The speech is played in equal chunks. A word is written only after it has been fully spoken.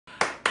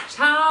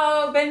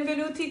Ciao,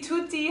 benvenuti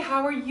tutti.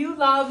 How are you,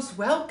 loves?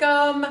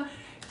 Welcome.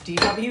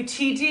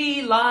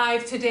 DWTD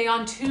live today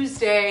on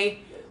Tuesday.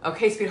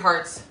 Okay,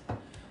 sweethearts.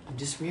 I'm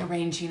just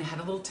rearranging. I had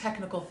a little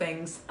technical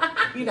things.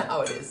 You know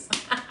how it is.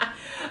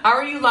 How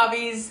are you,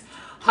 lovies?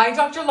 Hi,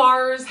 Dr.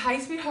 Lars. Hi,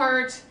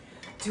 sweetheart.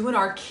 Doing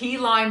our key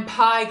lime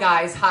pie,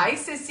 guys. Hi,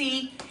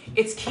 sissy.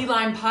 It's key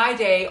lime pie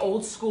day.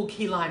 Old school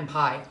key lime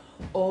pie.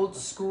 Old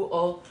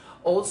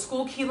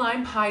school key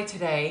lime pie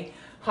today.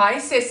 Hi,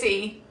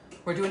 sissy.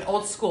 We're doing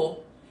old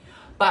school,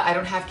 but I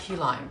don't have key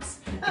limes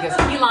because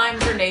key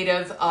limes are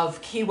native of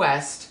Key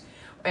West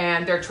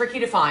and they're tricky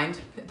to find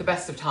at the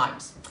best of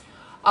times.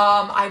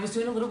 I was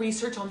doing a little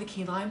research on the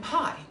key lime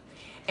pie,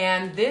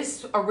 and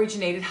this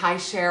originated, hi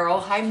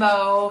Cheryl, hi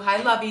Mo, hi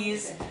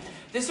lovies.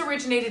 This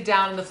originated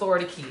down in the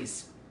Florida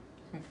Keys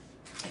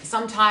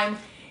sometime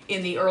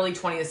in the early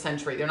 20th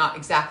century. They're not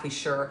exactly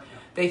sure.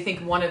 They think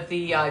one of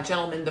the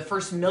gentlemen, the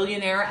first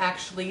millionaire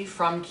actually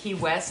from Key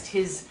West,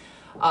 his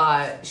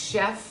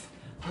chef,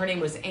 her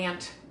name was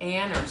Aunt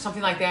Anne or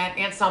something like that.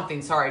 Aunt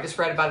something, sorry, I just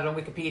read about it on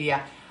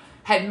Wikipedia,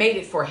 had made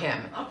it for him.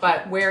 Okay.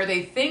 But where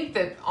they think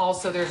that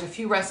also there's a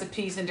few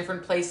recipes in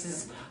different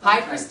places.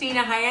 Hi,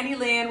 Christina. Hi, Annie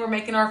Lynn. We're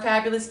making our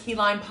fabulous key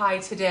lime pie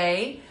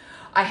today.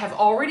 I have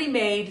already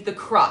made the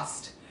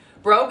crust.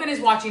 Brogan is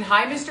watching.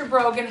 Hi, Mr.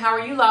 Brogan. How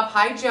are you, love?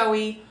 Hi,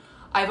 Joey.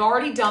 I've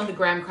already done the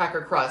graham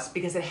cracker crust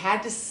because it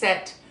had to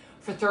set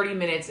for 30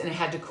 minutes and it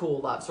had to cool,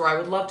 love. So I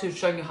would love to have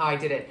shown you how I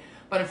did it.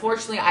 But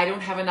unfortunately, I don't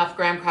have enough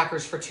graham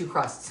crackers for 2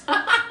 crusts.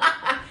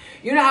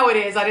 You know how it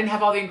is. I didn't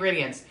have all the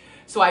ingredients.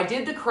 So I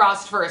did the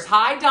crust first.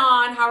 Hi,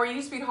 Dawn. How are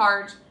you,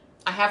 sweetheart?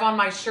 I have on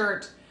my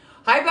shirt.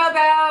 Hi,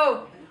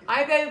 Bobo.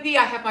 Hi, baby.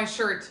 I have my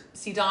shirt.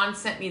 See, Dawn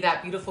sent me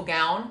that beautiful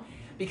gown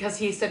because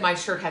he said my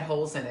shirt had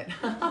holes in it.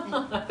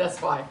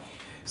 That's why.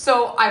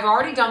 So I've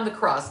already done the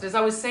crust. As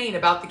I was saying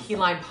about the key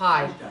lime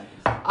pie,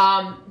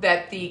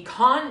 that the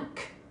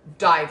conch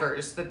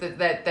divers,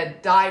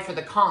 that dive for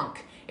the conch,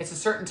 it's a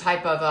certain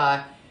type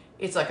of,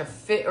 it's like a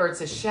fit, or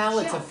it's a shell,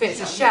 it's a fit,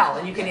 it's a shell,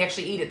 and you can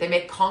actually eat it. They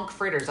make conch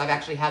fritters. I've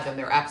actually had them.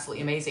 They're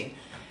absolutely amazing.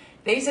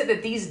 They said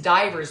that these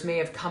divers may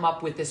have come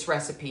up with this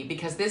recipe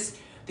because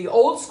the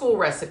old school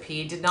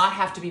recipe did not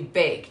have to be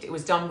baked. It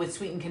was done with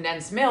sweetened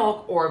condensed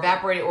milk or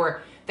evaporated,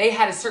 or they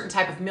had a certain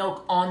type of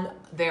milk on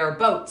their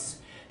boats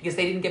because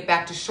they didn't get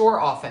back to shore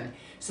often.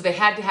 So they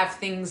had to have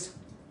things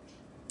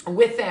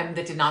with them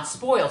that did not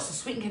spoil. So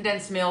sweetened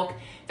condensed milk,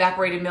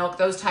 evaporated milk,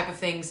 those type of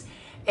things,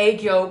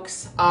 egg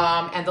yolks,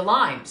 and the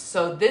limes.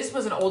 So this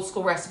was an old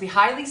school recipe.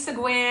 Hi, Lisa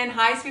Gwynn.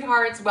 Hi,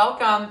 sweethearts.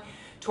 Welcome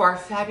to our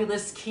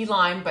fabulous key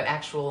lime, but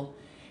actual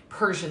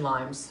Persian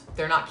limes.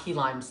 They're not key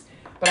limes.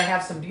 But I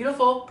have some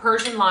beautiful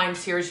Persian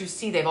limes here. As you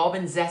see, they've all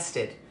been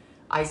zested.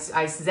 I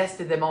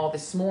zested them all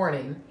this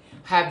morning.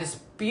 I have this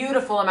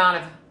beautiful amount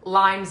of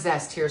lime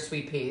zest here,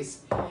 sweet peas.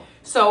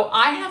 So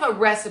I have a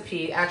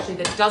recipe, actually,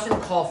 that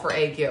doesn't call for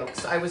egg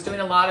yolks. I was doing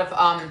a lot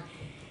of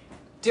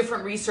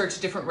different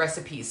research, different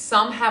recipes.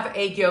 Some have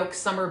egg yolks,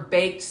 some are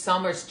baked,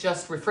 some are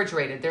just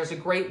refrigerated. There's a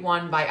great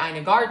one by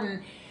Ina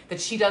Garden that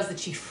she does that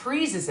she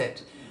freezes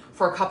it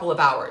for a couple of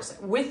hours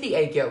with the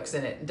egg yolks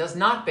in it and does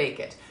not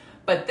bake it.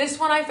 But this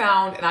one I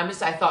found, and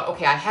I thought,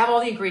 okay, I have all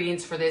the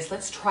ingredients for this.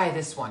 Let's try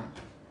this one.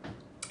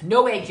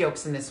 No egg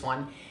yolks in this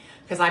one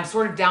because I'm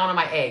sort of down on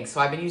my eggs. So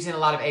I've been using a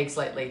lot of eggs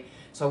lately.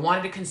 So I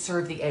wanted to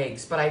conserve the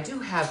eggs, but I do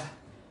have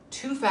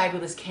 2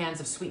 fabulous cans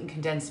of sweetened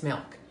condensed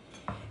milk.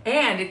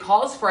 And it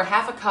calls for a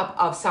half a cup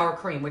of sour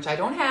cream, which I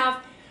don't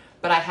have,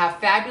 but I have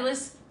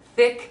fabulous,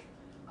 thick,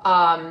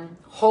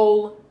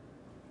 whole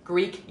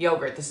Greek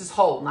yogurt. This is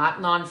whole, not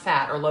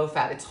non-fat or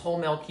low-fat. It's whole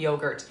milk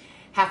yogurt,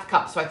 half a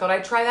cup. So I thought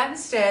I'd try that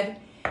instead.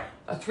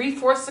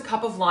 3/4 a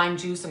cup of lime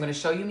juice. I'm going to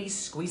show you me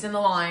squeezing the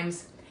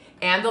limes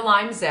and the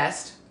lime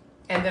zest.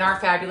 And then our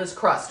fabulous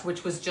crust,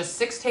 which was just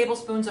 6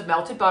 tablespoons of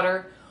melted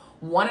butter,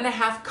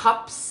 1.5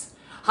 cups.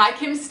 Hi,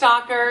 Kim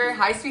Stocker.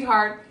 Hi,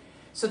 sweetheart.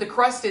 So the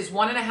crust is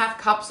 1.5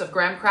 cups of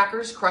graham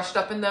crackers crushed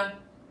up in the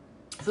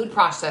food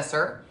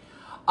processor.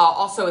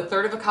 Also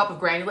 1/3 cup of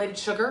granulated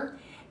sugar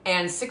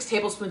and 6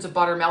 tablespoons of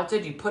butter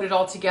melted. You put it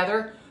all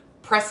together,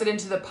 press it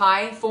into the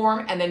pie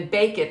form, and then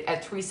bake it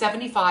at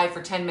 375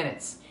 for 10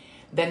 minutes.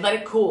 Then let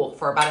it cool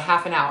for about a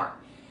half an hour.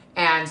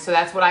 And so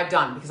that's what I've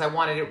done because I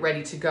wanted it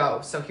ready to go.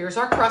 So here's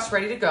our crust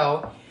ready to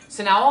go.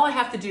 So now all I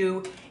have to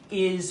do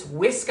is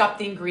whisk up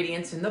the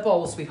ingredients in the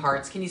bowl,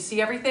 sweethearts. Can you see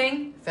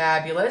everything?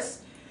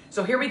 Fabulous.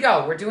 So here we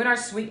go. We're doing our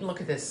sweet,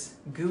 look at this,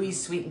 gooey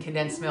sweetened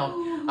condensed milk.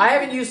 I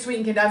haven't used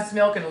sweetened condensed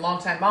milk in a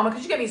long time. Mama,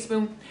 could you get me a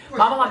spoon?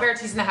 Mama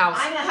Lamberti's in the house.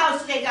 I'm in the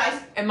house today,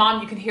 guys. And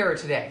Mom, you can hear her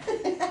today.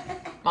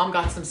 Mom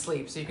got some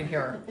sleep, so you can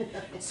hear her.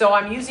 So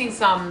I'm using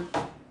some,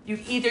 you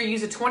either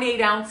use a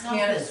 28-ounce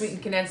can of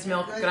sweetened condensed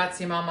milk,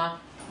 grazie Mama,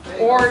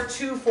 or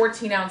 2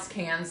 14-ounce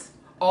cans.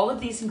 All of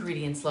these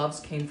ingredients, loves,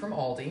 came from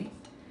Aldi.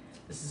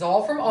 This is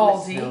all from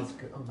Aldi. Smells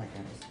good. Oh my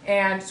goodness.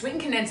 And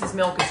sweetened condensed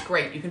milk is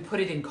great. You can put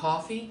it in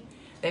coffee.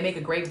 They make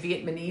a great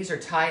Vietnamese or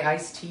Thai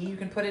iced tea you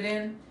can put it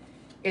in.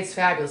 It's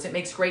fabulous. It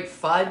makes great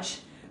fudge.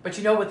 But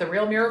you know what the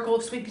real miracle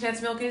of sweet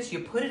condensed milk is?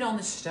 You put it on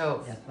the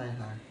stove. Yes,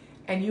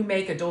 and you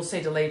make a dulce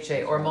de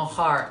leche or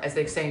manjar, as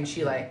they say in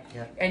Chile.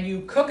 Yep. And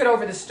you cook it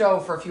over the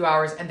stove for a few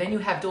hours, and then you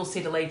have dulce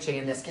de leche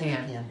in this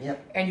can.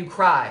 Yep. And you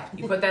cry.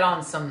 You put that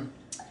on some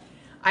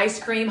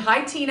ice cream.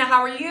 Hi, Tina.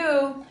 How are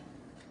you?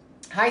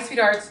 Hi,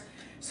 sweethearts.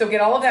 So get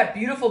all of that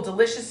beautiful,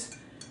 delicious,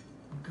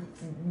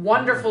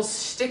 wonderful,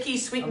 sticky,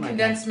 sweetened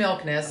condensed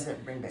milkness.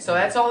 So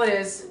that's all it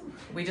is.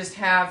 We just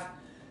have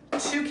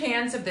 2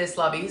 cans of this,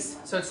 lovies.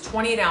 So it's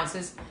 28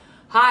 ounces.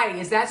 Hi,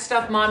 is that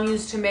stuff Mom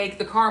used to make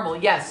the caramel?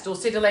 Yes,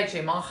 dulce de leche,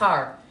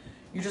 manjar.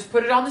 You just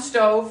put it on the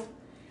stove.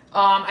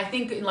 I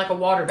think in like a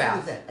water bath. Who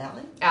is that,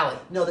 Allie? Allie.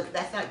 No,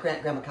 that's not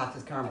Grandma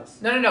Cox's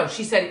caramels. No.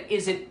 She said,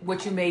 is it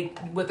what you made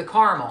with the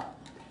caramel?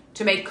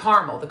 To make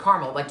caramel, the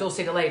caramel, like dulce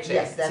de leche.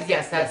 Yes, that's so,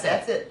 yes, it. that's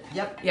That's it.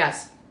 Yep.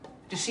 Yes.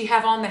 Does she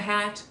have on the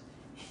hat?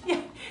 Yeah.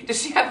 Does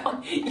she have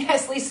on?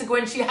 Yes, Lisa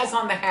Gwynn, she has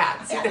on the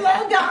hat. See the Hello,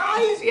 hat?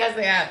 guys. She has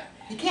the hat.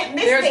 You can't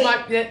miss There's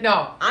me.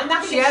 no. I'm not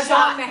going to She get has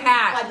shot on the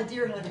hat. by the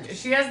deer hunters.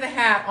 She has the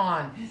hat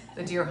on.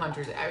 The deer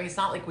hunters. I mean, it's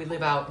not like we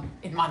live out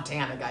in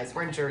Montana, guys.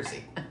 We're in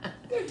Jersey.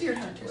 They're deer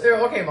hunters.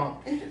 Okay, Mom.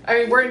 I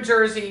mean, we're in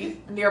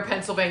Jersey, near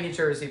Pennsylvania,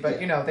 Jersey,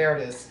 but you know, there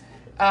it is.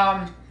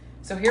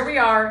 So here we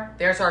are.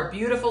 There's our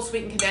beautiful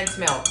sweetened condensed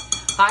milk.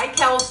 Hi,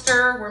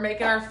 Kelster. We're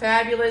making our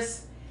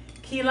fabulous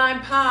key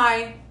lime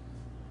pie.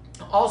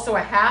 Also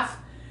a half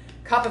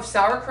cup of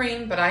sour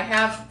cream, but I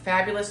have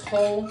fabulous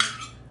whole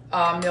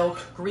milk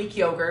Greek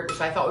yogurt, which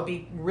I thought would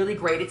be really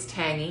great. It's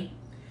tangy.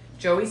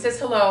 Joey says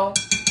hello.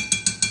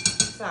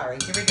 Sorry.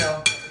 Here we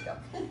go. There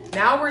we go.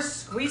 Now we're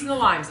squeezing the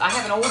limes. I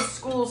have an old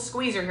school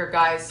squeezer here,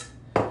 guys.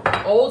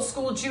 Old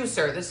school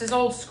juicer. This is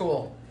old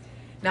school.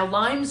 Now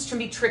limes can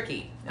be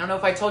tricky. I don't know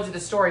if I told you the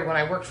story when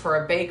I worked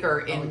for a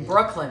baker in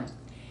Brooklyn.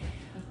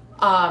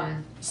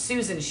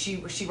 Susan,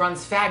 she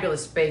runs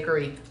fabulous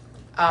bakery,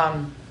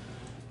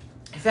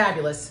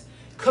 fabulous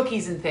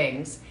cookies and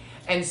things.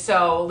 And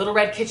so Little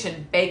Red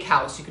Kitchen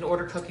Bakehouse, you can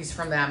order cookies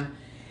from them.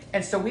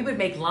 And so we would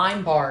make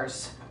lime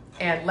bars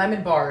and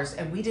lemon bars,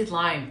 and we did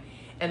lime.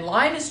 And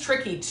lime is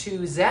tricky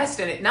to zest,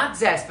 and not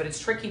zest, but it's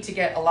tricky to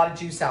get a lot of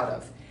juice out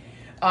of.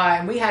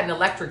 And we had an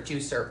electric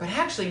juicer, but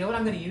actually, you know what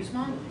I'm going to use,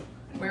 Mom?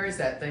 Where is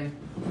that thing?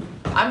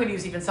 I'm going to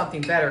use even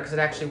something better because it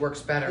actually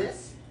works better.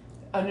 This?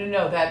 Oh,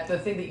 no, the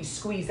thing that you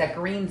squeeze, that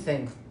green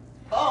thing.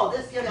 Oh,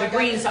 this. Yeah, The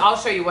greens, I'll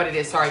show you what it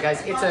is. Sorry,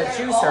 guys. It's a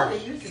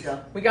juicer. Years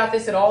ago. We got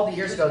this at Aldi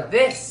years ago.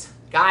 This,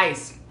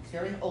 guys,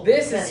 Very old.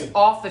 this is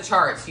off the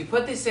charts. You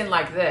put this in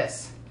like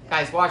this.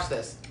 Guys, watch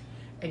this.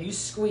 And you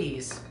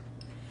squeeze,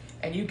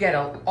 and you get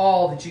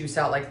all the juice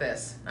out like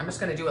this. I'm just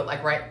going to do it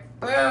like right,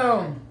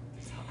 boom.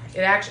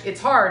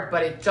 It's hard,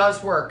 but it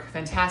does work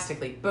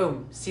fantastically.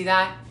 Boom. See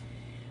that?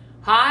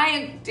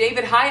 Hi,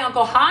 David. Hi,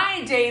 Uncle.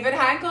 Hi, David.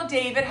 Hi, Uncle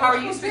David. How are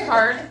you,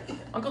 sweetheart?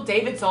 Uncle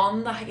David's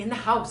in the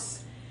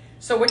house.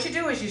 So what you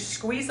do is you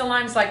squeeze the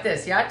limes like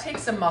this. Yeah, it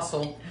takes some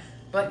muscle,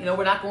 but you know,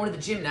 we're not going to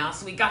the gym now,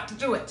 so we got to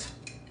do it.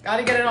 Got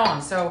to get it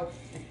on. So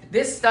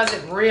this does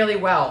it really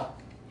well.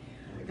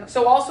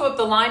 So also, if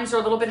the limes are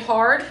a little bit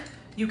hard,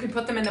 you can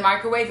put them in the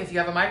microwave if you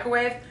have a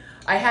microwave.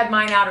 I had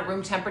mine out at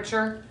room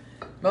temperature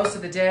most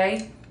of the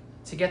day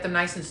to get them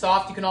nice and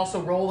soft. You can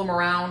also roll them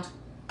around.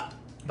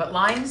 But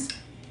limes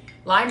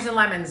and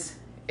lemons,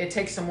 it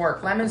takes some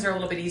work. Lemons are a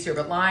little bit easier,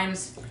 but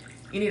limes,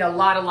 you need a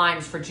lot of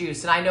limes for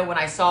juice. And I know when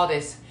I saw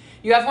this,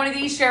 you have one of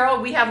these, Cheryl?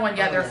 We have one.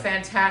 Yeah, they're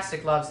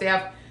fantastic, loves. They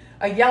have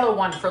a yellow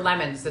one for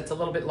lemons that's a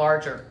little bit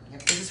larger.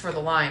 This is for the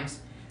limes.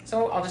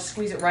 So I'll just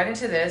squeeze it right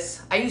into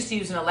this. I used to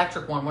use an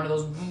electric one of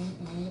those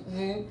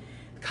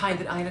kind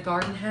that Ina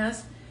Garden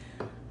has.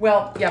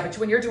 Well, yeah, but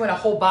when you're doing a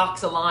whole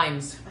box of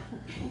limes,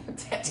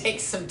 that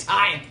takes some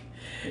time.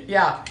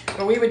 Yeah,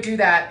 but we would do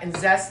that and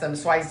zest them.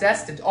 So I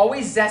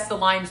always zest the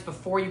limes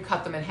before you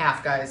cut them in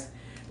half, guys.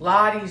 A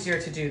lot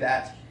easier to do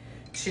that,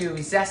 to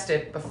zest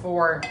it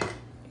before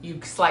you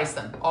slice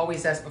them.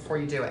 Always zest before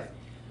you do it.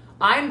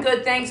 I'm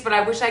good, thanks, but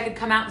I wish I could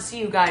come out and see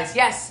you guys.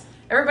 Yes,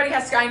 everybody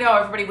has to, I know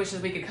everybody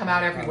wishes we could come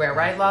out everywhere,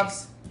 right,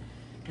 loves?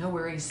 No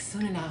worries,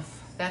 soon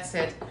enough. That's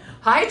it.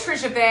 Hi,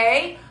 Trisha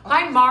Bay.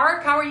 Hi,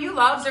 Mark. How are you,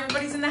 loves?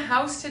 Everybody's in the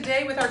house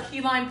today with our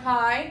key lime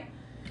pie.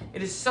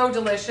 It is so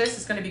delicious.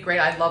 It's going to be great.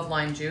 I love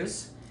lime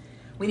juice.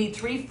 We need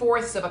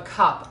 3/4 of a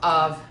cup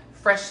of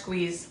fresh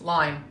squeezed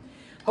lime.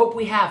 Hope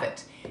we have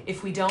it.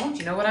 If we don't,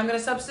 you know what I'm going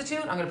to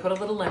substitute? I'm going to put a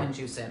little lemon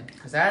juice in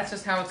because that's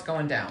just how it's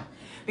going down.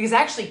 Because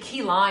actually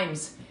key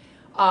limes,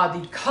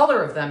 the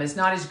color of them is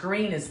not as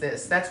green as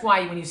this. That's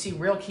why when you see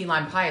real key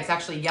lime pie, it's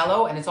actually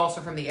yellow, and it's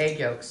also from the egg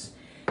yolks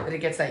that it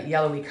gets that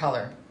yellowy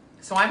color.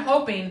 So I'm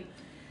hoping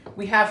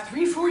we have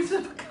 3/4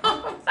 of a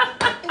cup.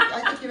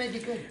 I think you may be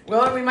good.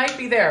 Well, we might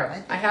be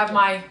there. I have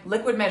my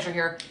liquid measure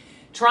here.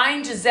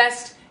 Trying to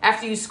zest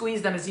after you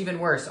squeeze them is even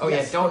worse. Oh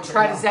yes, yeah, don't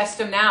try to zest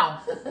them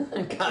now.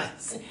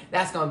 Guys,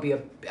 that's going to be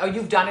oh,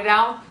 you've done it,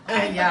 Al?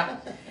 Yeah.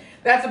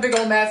 That's a big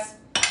old mess.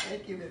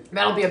 Thank you.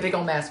 That'll be a big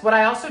old mess. What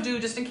I also do,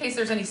 just in case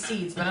there's any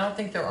seeds, but I don't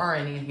think there are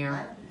any in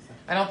here.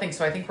 I don't think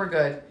so. I think we're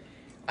good.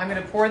 I'm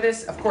going to pour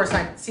this. Of course,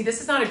 see,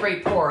 this is not a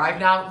great pour. I've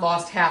now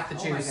lost half the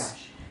juice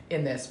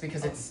in this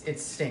because it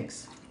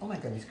stinks. Oh my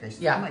goodness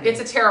gracious. Yeah, oh my it's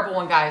a terrible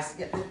one, guys.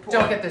 Yeah,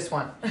 don't get this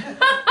one.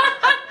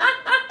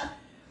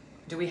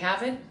 Do we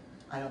have it?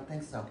 I don't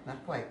think so.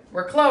 Not quite.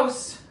 We're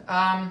close.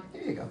 Here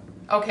you go.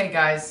 Okay,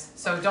 guys.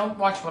 So don't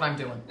watch what I'm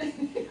doing.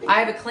 I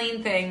have a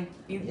clean thing.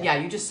 Yeah,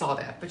 you just saw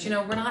that. But you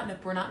know, we're not in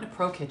a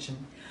pro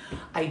kitchen.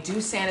 I do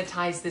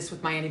sanitize this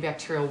with my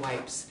antibacterial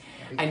wipes.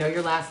 I know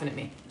you're laughing at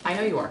me. I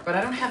know you are, but I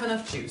don't have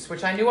enough juice,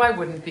 which I knew I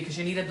wouldn't because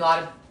you need a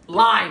lot of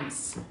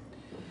limes.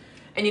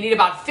 And you need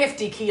about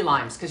 50 key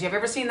limes, because you've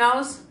ever seen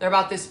those? They're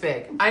about this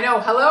big. I know.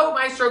 Hello,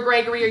 Maestro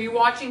Gregory. Are you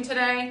watching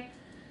today?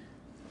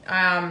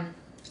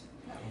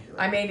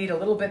 I may need a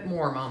little bit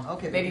more, Mom.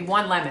 Okay. Maybe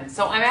 1 lemon.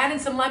 So I'm adding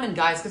some lemon,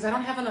 guys, because I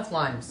don't have enough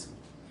limes.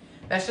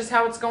 That's just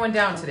how it's going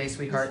down today,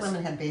 sweethearts. This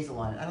lemon had basil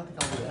on it. I don't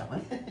think I'll do that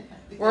one.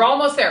 We're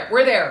almost there.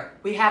 We're there.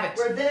 We have it.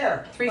 We're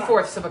there.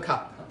 3/4 of a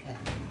cup. Okay.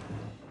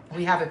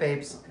 We have it,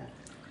 babes. Okay.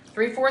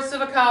 3/4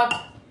 of a cup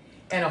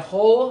and a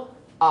whole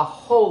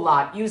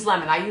lot. Use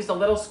lemon. I used a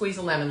little squeeze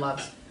of lemon,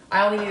 loves.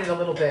 I only needed a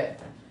little bit.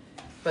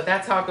 But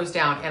that's how it goes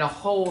down. And a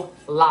whole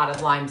lot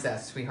of lime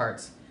zest,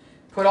 sweethearts.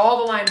 Put all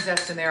the lime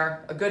zest in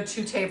there, a good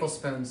 2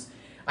 tablespoons.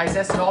 I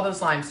zested all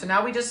those limes. So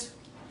now we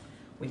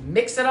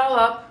mix it all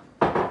up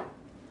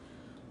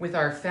with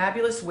our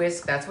fabulous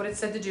whisk. That's what it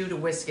said to do, to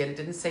whisk it. It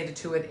didn't say to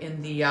do it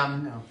in the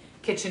No.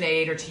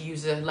 KitchenAid or to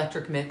use an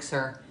electric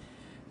mixer.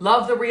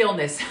 Love the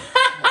realness.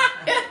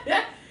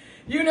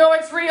 You know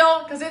it's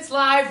real because it's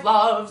live,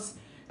 loves.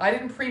 I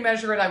didn't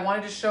pre-measure it. I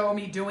wanted to show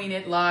me doing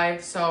it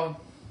live. So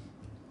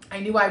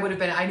I knew I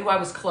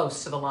was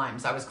close to the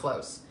limes. I was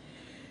close.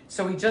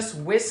 So we just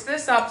whisk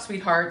this up,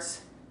 sweethearts.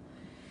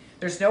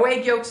 There's no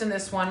egg yolks in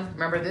this one.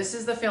 Remember, this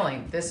is the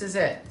filling. This is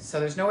it. So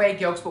there's no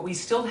egg yolks, but we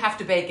still have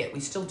to bake it.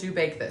 We still do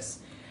bake this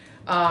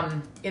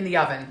in the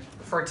oven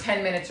for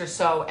 10 minutes or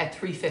so at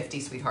 350,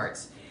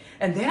 sweethearts.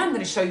 And then I'm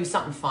going to show you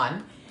something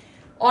fun.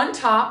 On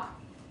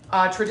top,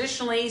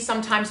 traditionally,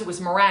 sometimes it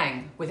was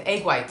meringue with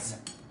egg whites.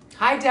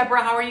 Hi,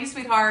 Deborah. How are you,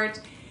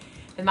 sweetheart?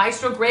 And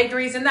Maestro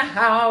Gregory's in the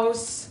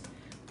house.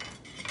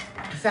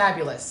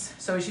 Fabulous.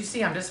 So as you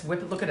see, I'm just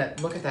whipping. Look at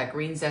it. Look at that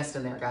green zest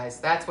in there, guys.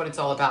 That's what it's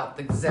all about,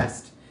 the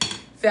zest.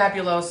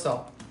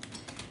 Fabuloso.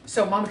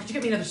 So, Mama, could you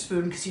get me another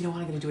spoon? Because you know what,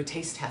 I'm going to do a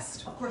taste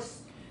test. Of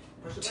course.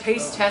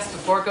 Taste test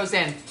before it goes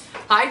in.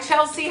 Hi,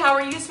 Chelsea. How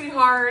are you,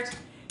 sweetheart?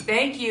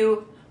 Thank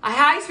you.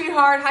 Hi,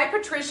 sweetheart. Hi,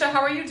 Patricia.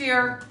 How are you,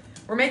 dear?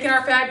 We're making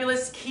our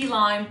fabulous key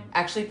lime,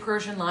 actually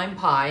Persian lime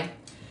pie.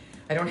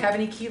 I don't have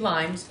any key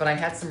limes, but I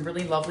had some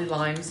really lovely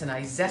limes, and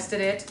I zested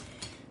it.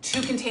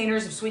 2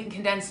 containers of sweetened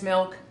condensed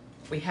milk.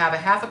 We have a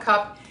 1/2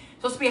 cup. It's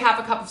supposed to be a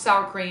 1/2 cup of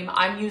sour cream.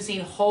 I'm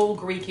using whole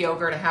Greek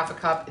yogurt, a 1/2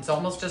 cup. It's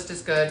almost just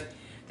as good.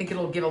 I think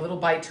it'll give a little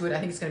bite to it. I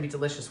think it's going to be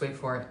delicious. Wait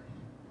for it.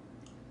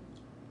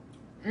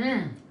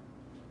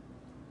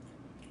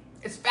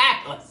 It's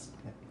fabulous.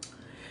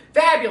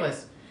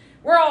 Fabulous.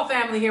 We're all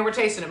family here. We're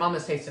tasting it.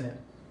 Mama's tasting it.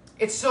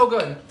 It's so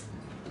good.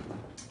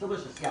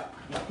 Delicious. Yep.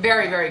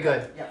 Very, very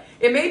good. Yep.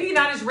 It may be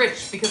not as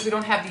rich because we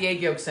don't have the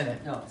egg yolks in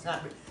it. No, it's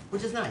not.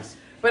 Which is nice.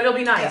 But it'll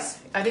be nice.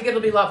 Yeah. I think it'll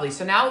be lovely.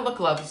 So now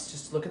look, loves,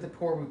 just look at the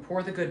pour. We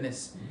pour the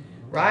goodness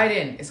right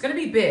in. It's going to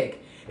be big.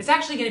 It's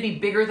actually going to be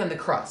bigger than the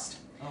crust.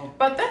 Oh.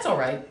 But that's all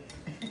right.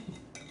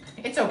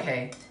 It's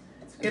okay.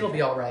 It'll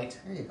be all right.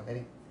 There you go,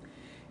 baby.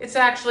 It's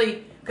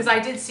actually, because I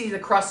did see the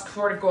crust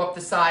sort of go up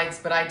the sides,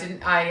 but I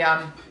didn't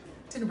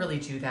really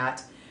do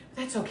that.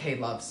 That's okay,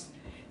 loves.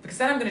 Because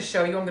then I'm going to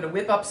show you, I'm going to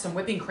whip up some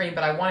whipping cream,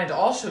 but I wanted to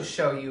also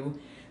show you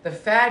the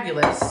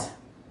fabulous,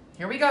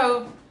 here we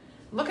go.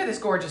 Look at this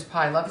gorgeous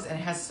pie, loves, and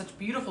it has such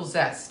beautiful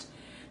zest.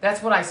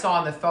 That's what I saw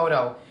in the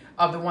photo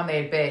of the one they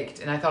had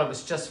baked, and I thought it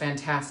was just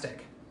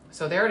fantastic.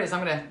 So there it is.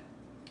 I'm going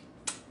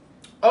to,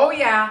 oh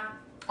yeah,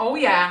 oh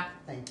yeah.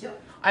 Thank you.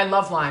 I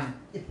love lime.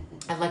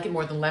 I like it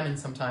more than lemon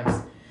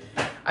sometimes.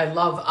 I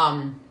love,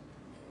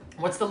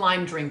 what's the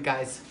lime drink,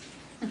 guys?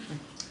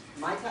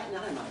 Mai Tai? No,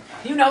 not Mai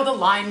Tai. You know the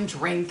lime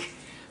drink.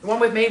 The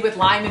one made with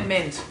lime and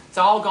mint. It's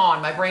all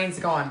gone. My brain's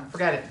gone.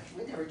 Forget it.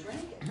 We never drank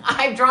it.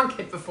 I've drunk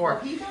it before.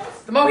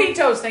 Mojitos? The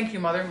mojitos. Thank you,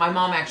 Mother. My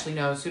mom actually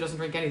knows. Who doesn't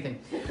drink anything.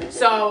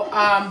 So,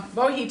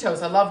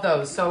 mojitos. I love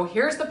those. So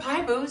here's the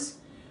pie booze.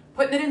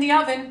 Putting it in the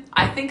oven.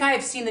 I think I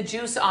have seen the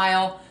juice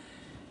aisle.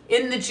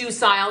 In the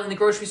juice aisle in the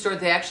grocery store,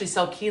 they actually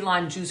sell key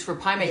lime juice for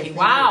pie making. Yes,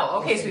 wow. do.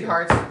 Okay, Yes,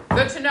 sweethearts.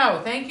 Good to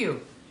know. Thank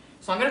you.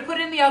 So I'm going to put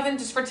it in the oven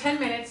just for 10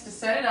 minutes to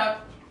set it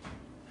up.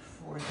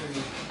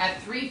 4:30. At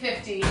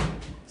 350.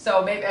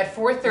 So maybe at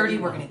 4:30,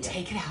 we're going to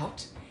take it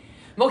out.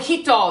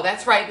 Mojito.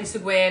 That's right, Lisa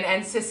Gwen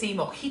and Sissy.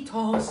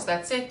 Mojitos.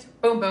 That's it.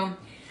 Boom, boom.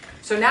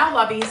 So now,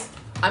 lovies,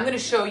 I'm going to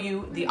show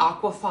you the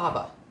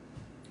aquafaba.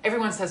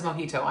 Everyone says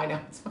mojito. I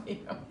know it's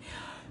mojito.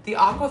 The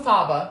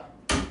aquafaba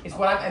is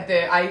what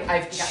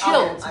I've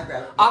chilled.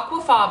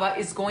 Aquafaba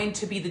is going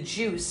to be the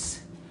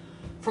juice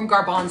from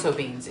garbanzo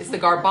beans. It's the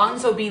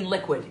garbanzo bean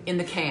liquid in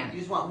the can. You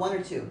just want 1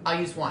 or 2? I'll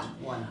use 1.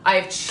 1. I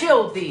have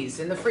chilled these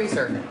in the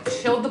freezer.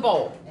 Chilled the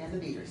bowl. And the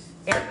beaters.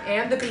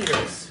 And the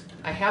beaters.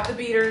 I have the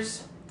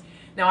beaters.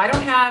 Now, I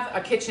don't have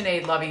a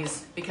KitchenAid,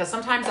 lovies, because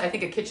sometimes I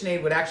think a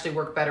KitchenAid would actually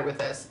work better with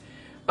this.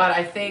 But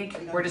I think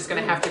we're just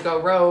going to have to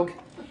go rogue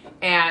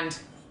and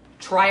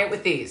try it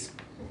with these.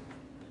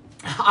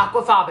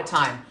 Aquafaba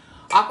time.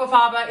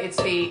 Aquafaba,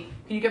 it's the,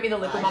 Can you get me the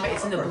liquid, Mama?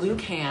 It's in the blue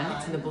can.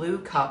 It's in the blue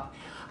cup.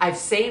 I've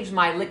saved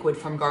my liquid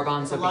from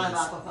garbanzo beans.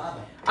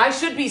 I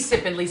should be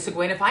sipping, Lisa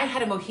Gwen. If I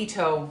had a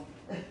mojito,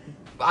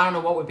 I don't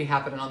know what would be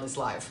happening on this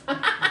live.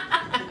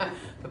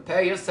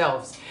 Prepare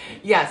yourselves.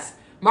 Yes.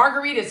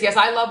 Margaritas. Yes,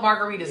 I love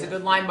margaritas. Yes. A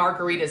good lime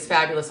margarita is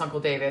fabulous,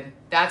 Uncle David.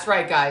 That's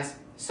right, guys.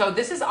 So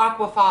this is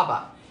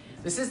aquafaba.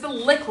 This is the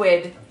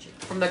liquid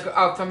from the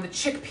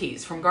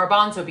chickpeas, from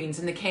garbanzo beans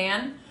in the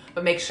can.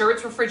 But make sure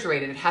it's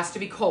refrigerated. It has to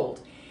be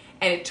cold.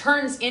 And it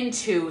turns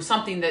into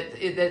something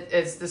that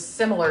is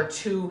similar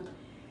to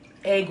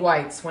egg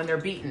whites when they're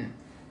beaten.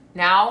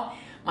 Now,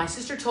 my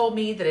sister told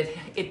me that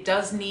it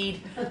does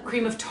need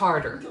cream of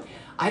tartar.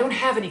 I don't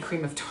have any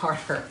cream of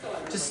tartar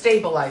to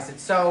stabilize it.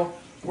 So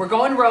we're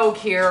going rogue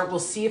here. We'll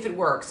see if it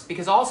works.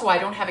 Because also I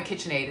don't have a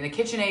KitchenAid. And a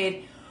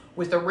KitchenAid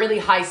with a really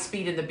high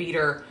speed in the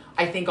beater,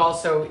 I think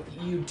also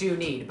you do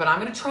need. But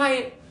I'm going to try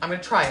it. I'm going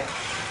to try it.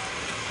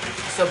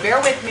 So bear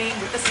with me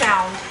with the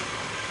sound.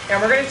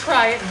 And we're going to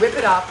try it and whip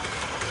it up.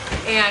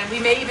 And we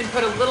may even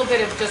put a little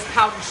bit of just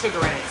powdered sugar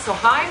in it. So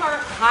hi,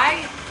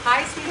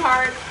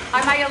 sweetheart.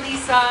 Hi, Maya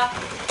Lisa.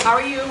 How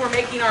are you? We're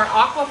making our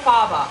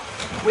aquafaba,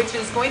 which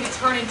is going to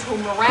turn into a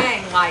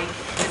meringue-like.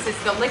 This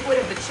is the liquid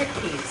of the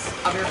chickpeas,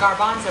 of your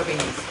garbanzo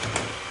beans.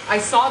 I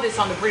saw this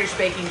on the British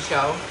Baking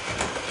Show.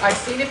 I've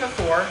seen it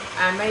before.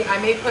 I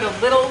may put a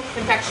little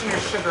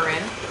confectioner's sugar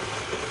in.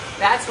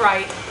 That's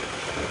right.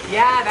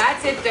 Yeah,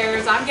 that's it,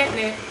 I'm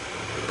getting it.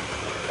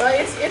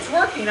 It's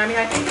working. I mean,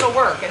 I think it'll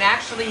work. And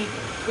actually,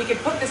 we could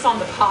put this on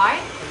the pie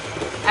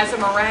as a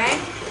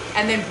meringue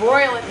and then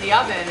broil it in the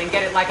oven and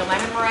get it like a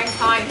lemon meringue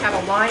pie and have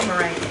a lime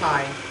meringue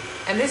pie.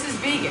 And this is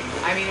vegan.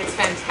 I mean, it's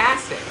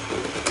fantastic.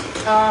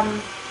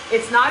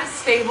 It's not as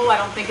stable, I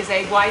don't think, as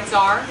egg whites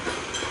are.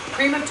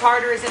 Cream of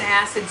tartar is an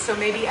acid, so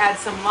maybe add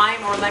some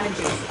lime or lemon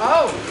juice.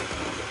 Oh,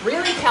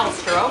 really,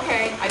 Kelster?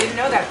 Okay, I didn't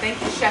know that. Thank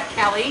you, Chef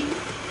Kelly.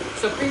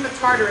 So cream of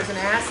tartar is an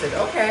acid.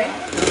 Okay.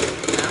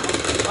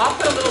 I'll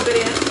put a little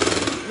bit in.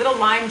 Little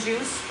lime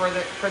juice for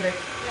the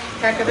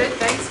heck of it.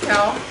 Thanks,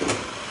 Kel.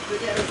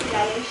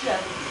 CIA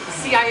chef.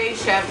 CIA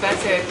chef,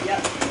 that's it.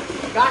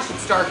 Yep. Gosh,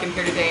 it's dark in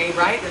here today,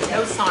 right? There's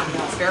no sun.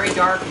 It's very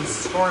dark and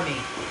stormy.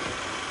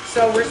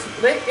 So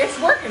it's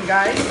working,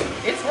 guys.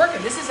 It's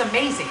working. This is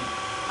amazing.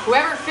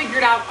 Whoever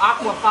figured out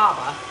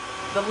aquafaba,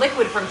 the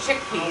liquid from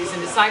chickpeas,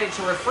 and decided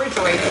to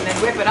refrigerate it and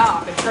then whip it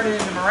up and turn it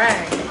into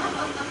meringue.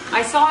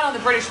 I saw it on the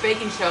British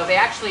Baking Show. They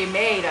actually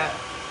made an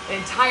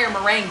entire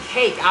meringue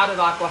cake out of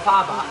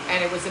aquafaba,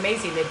 and it was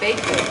amazing. They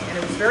baked it, and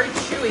it was very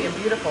chewy and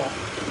beautiful.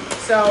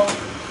 So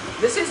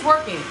this is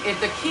working.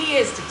 The key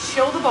is to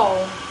chill the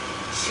bowl,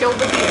 chill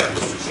the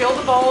beaters. Chill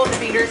the bowl and the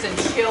beaters, and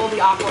chill the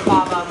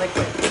aquafaba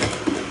liquid.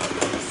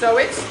 So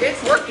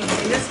it's working,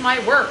 and this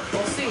might work.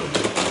 We'll see.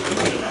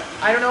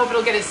 I don't know if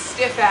it'll get as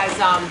stiff as,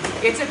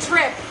 it's a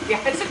trip. Yeah,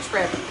 it's a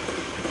trip.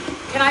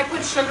 Can I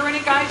put sugar in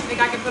it, guys? You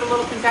think I can put a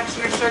little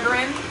confectioner's sugar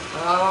in?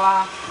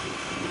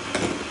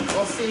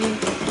 We'll see.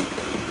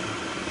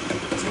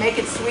 To make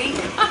it sweet?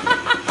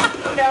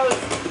 Who knows?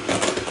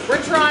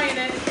 We're trying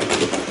it.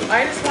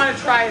 I just want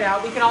to try it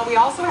out. We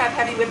also have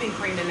heavy whipping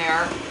cream in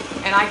there,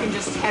 and I can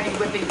just heavy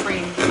whipping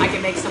cream. I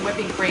can make some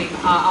whipping cream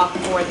up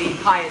for the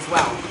pie as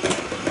well.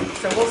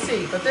 So we'll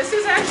see. But this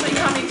is actually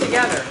coming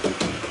together.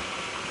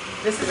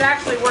 This is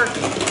actually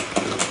working.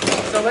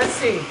 So let's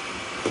see.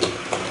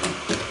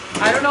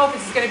 I don't know if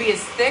this is going to be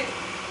as thick.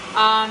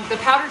 The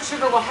powdered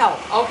sugar will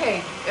help.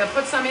 Okay,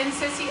 put some in,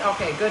 Sissy.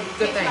 Okay, good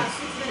thing.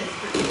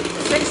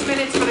 6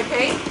 minutes for the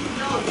cake?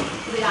 No,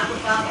 for the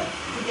aquafaba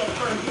to get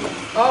firm.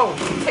 Oh,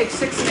 it takes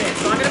 6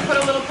 minutes. So I'm going to put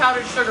a little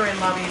powdered sugar in,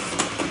 lovies.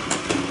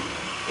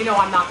 You know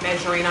I'm not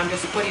measuring. I'm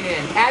just putting it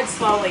in. Add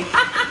slowly.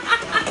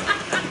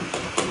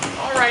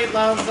 All right,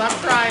 loves. I'm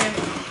trying.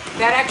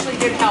 That actually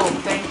did help.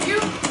 Thank you.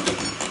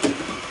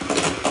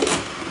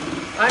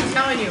 I'm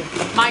telling you,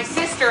 my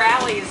sister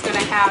Allie is going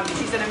to have,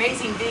 she's an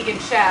amazing vegan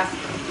chef,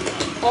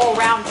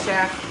 all-round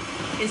chef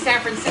in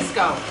San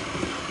Francisco.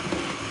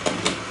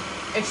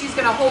 And she's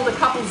going to hold a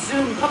couple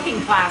Zoom cooking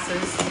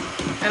classes.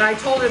 And I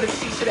told her that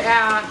she should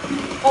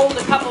hold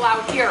a couple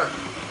out here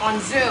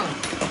on Zoom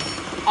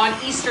on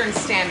Eastern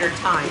Standard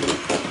Time.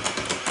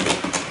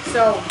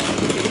 So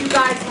if you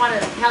guys want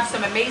to have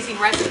some amazing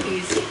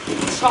recipes,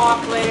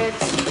 chocolate,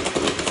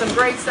 some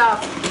great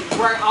stuff,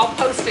 where I'll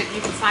post it,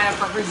 you can sign up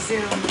for her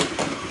Zoom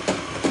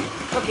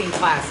cooking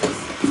classes.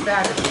 It's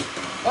fabulous.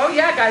 Oh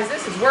yeah, guys,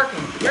 this is working.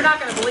 You're not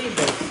going to believe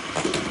this.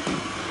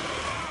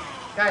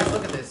 Guys,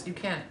 look at this. You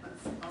can't.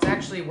 It's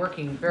actually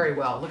working very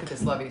well. Look at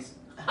this, lovies.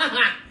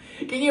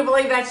 Can you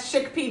believe that's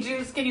chickpea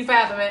juice? Can you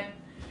fathom it?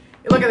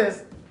 Look at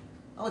this.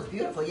 Oh, it's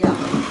beautiful, yeah.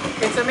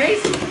 It's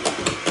amazing.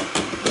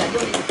 Yeah,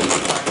 you'll need the cream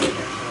of tartar in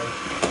there.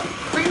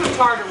 Cream of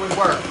tartar would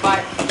work,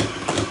 but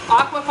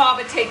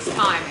aquafaba takes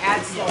time.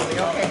 Add slowly.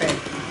 Okay, babe.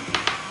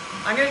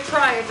 I'm going to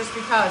try it just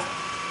because.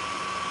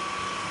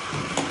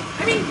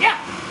 I mean, yeah,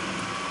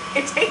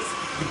 it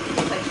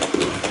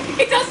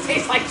does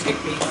taste like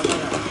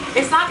chickpeas.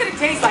 It's not going to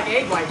taste like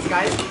egg whites,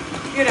 guys.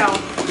 You know,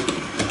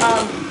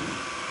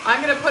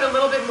 I'm going to put a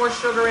little bit more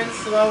sugar in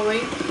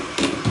slowly.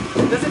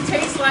 Does it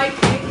taste like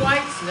egg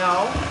whites?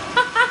 No.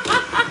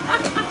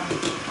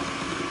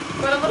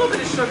 But a little bit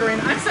of sugar in.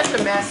 I'm such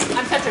a mess.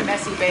 I'm such a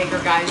messy baker,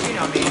 guys. You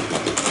know me.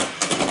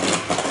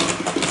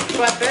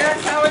 But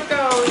that's how it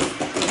goes.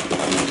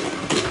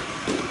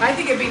 I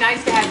think it'd be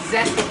nice to have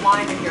zest of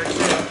lime in here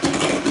too.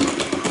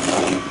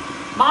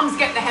 Mom's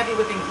getting the heavy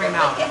whipping cream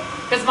out.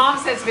 Because Mom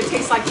says if it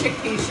tastes like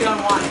chickpeas, she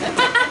don't want it.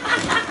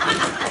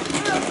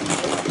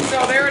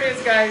 So there it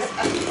is, guys.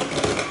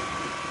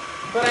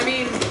 But I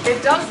mean,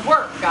 it does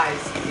work, guys.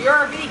 If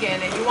you're a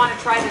vegan and you want to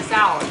try this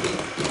out,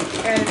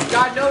 and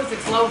God knows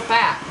it's low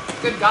fat.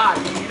 Good God,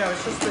 you know,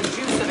 it's just the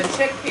juice of a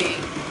chickpea.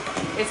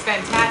 It's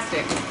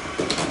fantastic.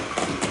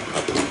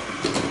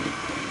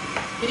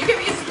 Can you give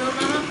me a spoon,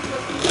 Mama?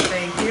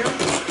 Thank you.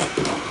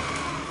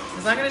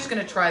 Because I'm just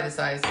going to try this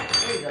ice.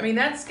 I mean,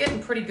 that's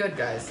getting pretty good,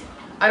 guys.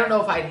 I don't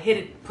know if I'd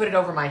put it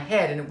over my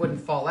head and it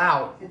wouldn't fall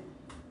out.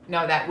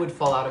 No, that would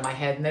fall out of my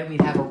head, and then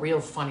we'd have a real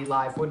funny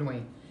live, wouldn't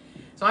we?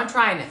 So I'm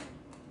trying it.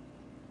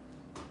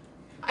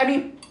 I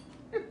mean,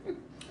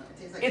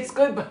 it's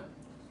good, but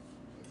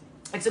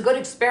it's a good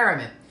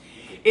experiment.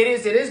 It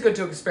is good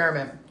to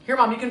experiment. Here,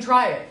 Mom, you can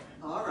try it.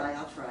 All right,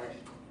 I'll try it.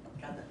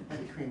 Got the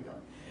heavy cream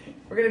going.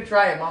 We're going to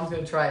try it. Mom's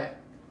going to try it.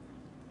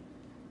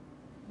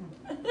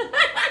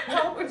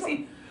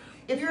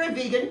 If you're a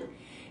vegan.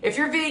 If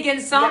you're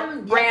vegan,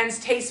 some brands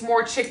taste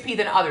more chickpea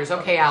than others.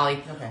 Okay,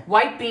 Allie. Okay.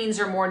 White beans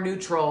are more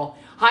neutral.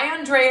 Hi,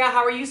 Andrea.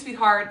 How are you,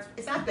 sweetheart?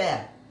 It's not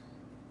bad.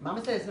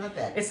 Mama said it's not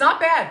bad. It's not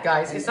bad,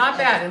 guys. It's not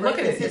bad. And look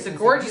at it. It's a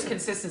gorgeous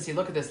consistency. consistency.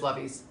 Look at this,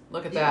 lovies.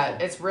 Look at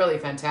that. It's really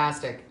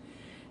fantastic.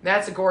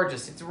 That's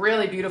gorgeous. It's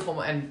really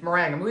beautiful. And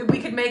meringue. I mean, we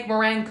could make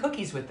meringue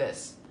cookies with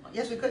this.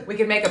 Yes, we could. We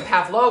could make a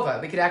pavlova.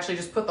 We could actually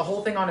just put the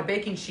whole thing on a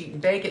baking sheet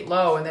and bake it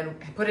low and then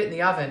put it in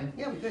the oven.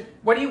 Yeah, we could.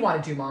 What do you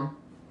want to do, Mom?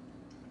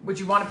 Would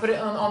you want to put it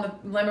on the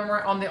lemon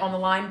on the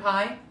lime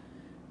pie?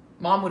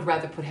 Mom would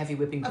rather put heavy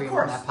whipping cream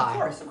on that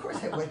pie. Of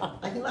course I would.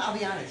 I'll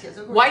be honest. Yes,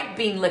 of course. White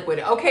bean liquid.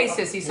 Okay,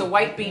 sissy. So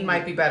white bean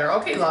might be better.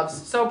 Okay, loves.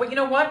 So, but you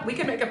know what? We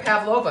can make a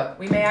pavlova.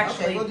 We may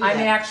actually. We'll do I that.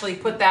 may actually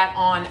put that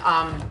on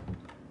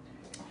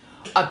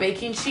a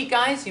baking sheet,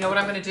 guys. You know what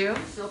I'm going to do?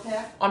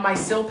 Silpat? On my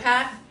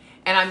Silpat,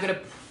 and I'm going to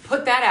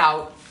put that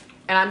out,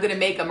 and I'm going to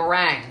make a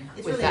meringue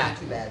It's with really that. not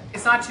too bad.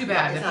 It's not too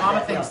bad. No, If it's not Mama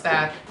bad, thinks no.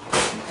 that.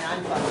 And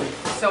I'm fine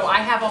with it. So I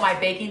have all my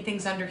baking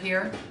things under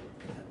here.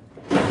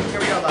 Here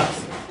we go,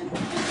 loves.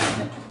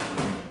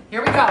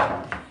 Here we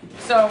go.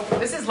 So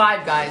this is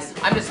live, guys.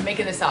 I'm just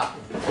making this up.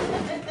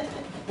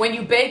 When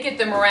you bake it,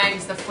 the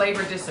meringues, the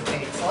flavor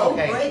dissipates. Oh,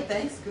 Okay. great.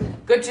 Thanks.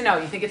 Good. Good to know.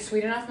 You think it's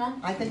sweet enough, Mom?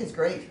 I think it's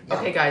great. Yeah.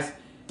 Okay, guys.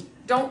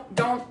 Don't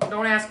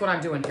ask what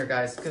I'm doing here,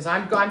 guys, because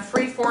I'm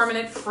free-forming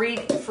it,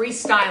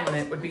 freestyling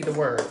it would be the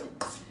word.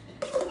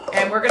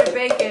 And we're gonna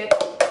bake it.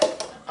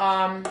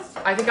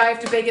 I think I have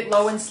to bake it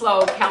low and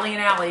slow. Kelly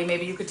and Allie,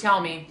 maybe you could tell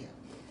me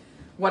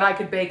what I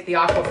could bake the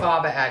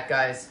aquafaba at,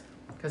 guys,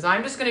 because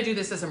I'm just gonna do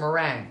this as a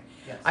meringue.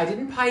 Yes. I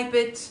didn't pipe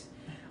it.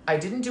 I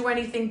didn't do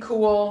anything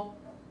cool.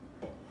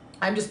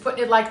 I'm just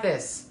putting it like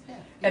this. Yeah.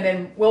 And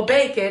then we'll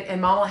bake it,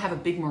 and Mom will have a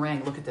big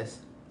meringue. Look at this.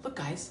 Look,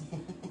 guys.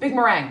 Big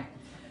meringue.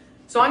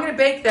 So I'm going to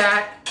bake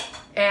that,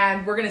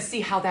 and we're going to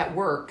see how that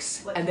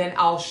works. And then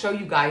I'll show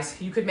you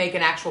guys. You could make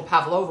an actual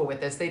pavlova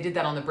with this. They did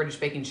that on the British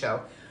Baking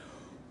Show,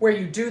 where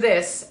you do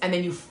this, and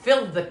then you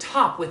fill the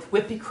top with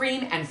whipping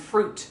cream and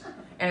fruit.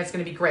 And it's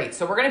going to be great.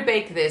 So we're going to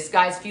bake this.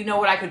 Guys, if you know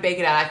what I could bake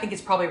it at, I think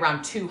it's probably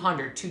around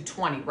 200,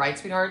 220, right,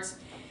 sweethearts?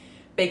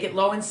 Bake it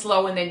low and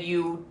slow, and then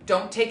you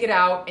don't take it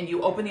out, and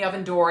you open the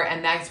oven door,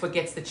 and that's what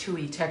gets the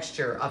chewy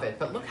texture of it.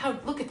 But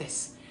look at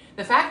this.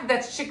 The fact that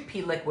that's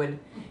chickpea liquid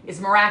is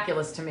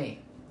miraculous to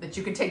me. That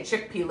you can take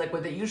chickpea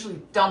liquid that you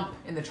usually dump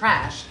in the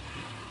trash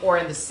or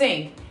in the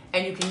sink,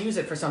 and you can use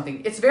it for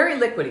something. It's very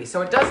liquidy,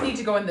 so it does need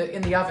to go in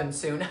the oven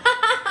soon.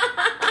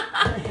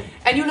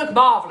 And you look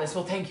marvelous.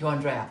 Well, thank you,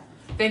 Andrea.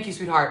 Thank you,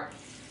 sweetheart.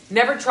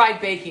 Never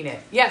tried baking it.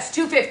 Yes,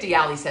 250,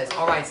 Allie says.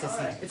 All right, sissy.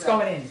 All right, It's well.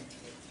 going in.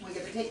 We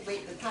get to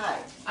wait the pie.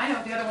 I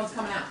know, the other one's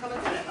coming out. Come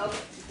on, come on.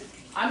 Oh.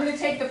 I'm going to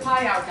take the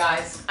pie out,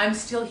 guys. I'm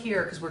still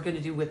here because we're going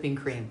to do whipping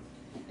cream.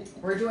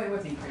 We're doing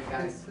whipping cream,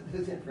 guys.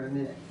 Who's in for a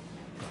minute?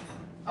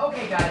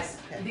 Okay, guys.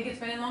 You think it's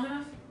been in long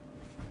enough?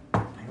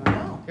 I don't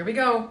know. Here we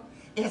go.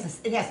 It has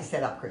to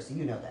set up, Chrissy.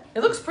 You know that.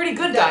 It looks pretty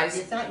good, No, guys.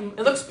 it's not- It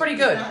looks pretty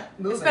it's good. not It's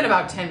moving. been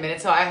about 10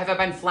 minutes. So have I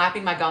been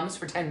flapping my gums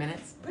for 10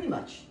 minutes? Pretty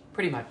much.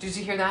 Pretty much. Did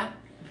you hear that?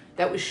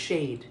 That was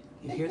shade.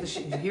 You hear the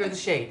you hear the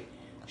shade.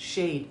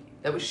 Shade.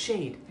 That was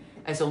shade,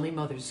 as only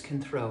mothers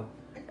can throw,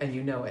 and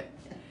you know it.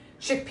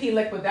 Chickpea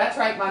liquid. That's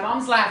right. My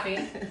mom's laughing,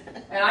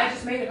 and I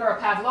just made her a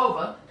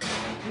pavlova.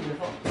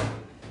 Beautiful.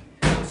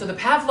 So the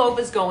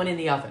pavlova's going in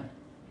the oven.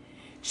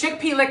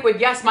 Chickpea liquid.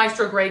 Yes,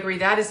 Maestro Gregory.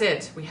 That is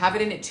it. We have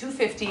it in at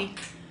 250.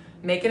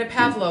 Making a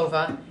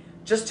pavlova.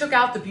 Just took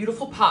out the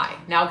beautiful pie.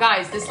 Now,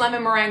 guys, this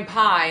lemon meringue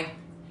pie.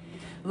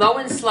 Low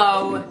and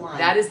slow,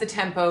 that is the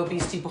tempo,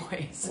 Beastie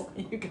Boys.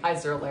 You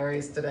guys are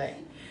hilarious today.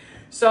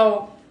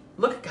 So,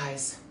 look,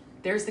 guys,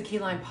 there's the key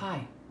lime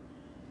pie.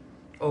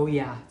 Oh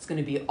yeah, it's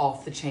gonna be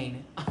off the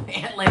chain.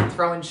 Aunt Lynn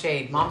throwing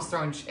shade. Mom's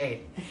throwing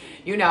shade.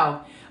 You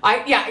know.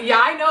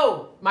 I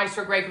know,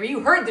 Maestro Gregory.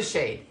 You heard the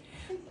shade.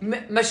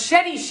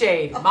 Machete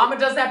shade. Mama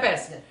does that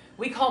best.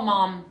 We call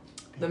Mom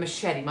the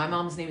machete. My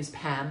mom's name is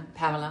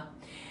Pamela.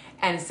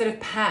 And instead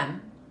of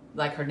Pam,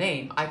 like her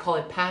name, I call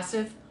it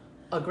passive,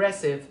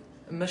 aggressive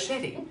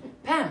machete.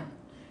 Pam.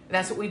 And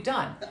that's what we've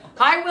done.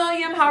 Hi,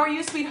 William. How are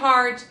you,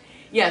 sweetheart?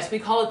 Yes, we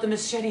call it the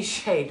machete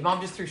shade. Mom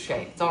just threw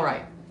shade. It's all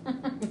right.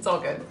 It's all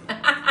good.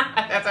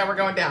 That's how we're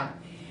going down.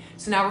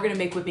 So now we're going to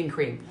make whipping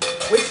cream,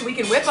 which we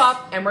can whip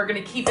up, and we're going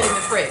to keep it in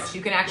the fridge.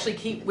 You can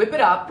actually whip it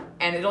up,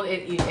 and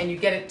and you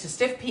get it to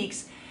stiff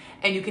peaks,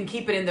 and you can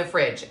keep it in the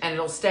fridge, and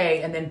it'll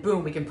stay. And then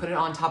boom, we can put it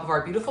on top of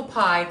our beautiful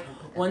pie.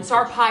 Once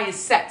our pie is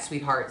set,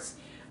 sweethearts,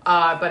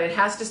 but it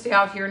has to stay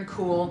out here and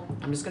cool.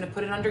 I'm just going to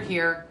put it under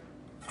here,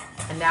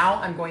 and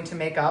now I'm going to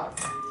make up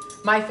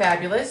my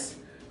fabulous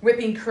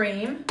whipping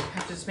cream. I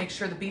have to just make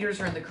sure the beaters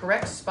are in the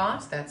correct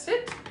spots. That's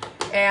it.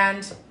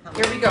 And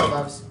here we go,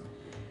 loves.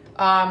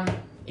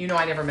 You know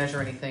I never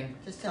measure anything.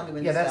 Just tell me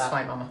when Yeah, to that's stop.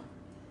 fine, Mama.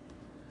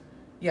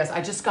 Yes,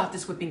 I just got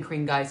this whipping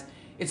cream, guys.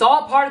 It's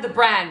all part of the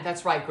brand.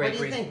 That's right, Gregory.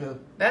 What do you think, Boo?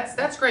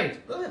 That's great. A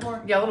little bit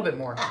more. Yeah, a little bit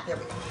more. Ah, there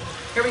we go.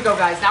 Here we go,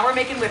 guys. Now we're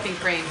making whipping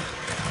cream.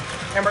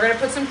 And we're going to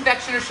put some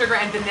confectioner sugar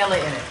and vanilla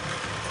in it.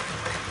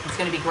 It's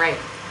going to be great.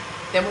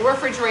 Then we'll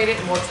refrigerate it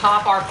and we'll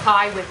top our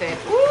pie with it.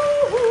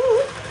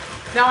 Woo-hoo.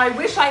 Now I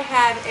wish I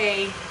had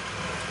a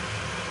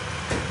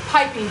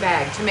piping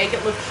bag to make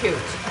it look cute.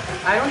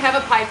 I don't have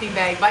a piping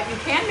bag, but you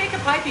can make a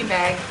piping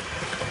bag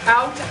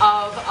out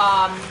of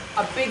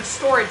a big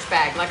storage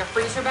bag, like a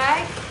freezer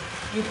bag.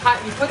 You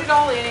put it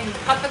all in and you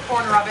cut the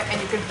corner of it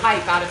and you can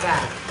pipe out of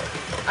that.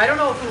 I don't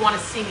know if you want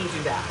to see me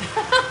do that.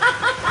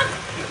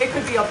 It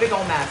could be a big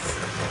old mess.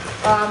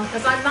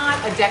 Because I'm not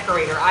a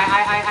decorator. I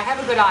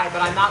have a good eye,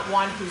 but I'm not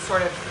one who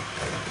sort of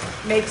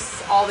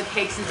makes all the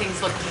cakes and things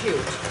look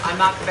cute. I'm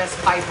not the best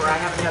piper. I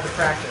haven't had the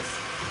practice.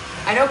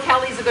 I know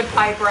Kelly's a good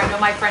piper. I know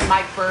my friend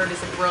Mike Bird is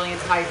a brilliant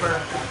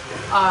piper,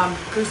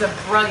 who's a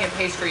brilliant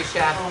pastry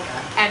chef.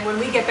 And when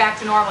we get back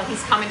to normal,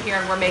 he's coming here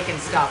and we're making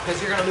stuff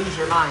because you're going to lose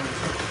your mind.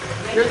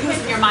 You're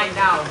losing your mind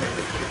now.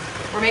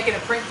 We're making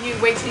a print. You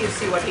wait till you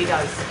see what he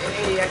does.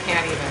 I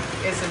can't even.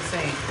 It's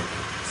insane.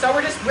 So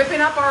we're just whipping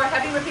up our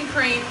heavy whipping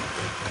cream.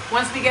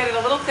 Once we get it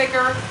a little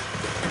thicker,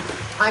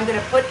 I'm going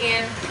to put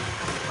in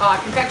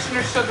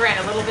confectioner sugar and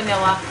a little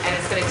vanilla, and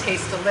it's going to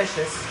taste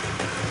delicious.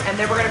 And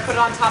then we're going to put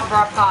it on top of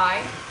our pie,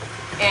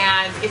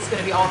 and it's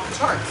going to be off the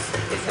charts.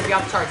 It's going to be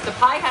off the charts. The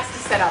pie has to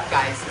set up,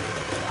 guys.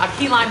 A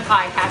key lime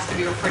pie has to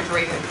be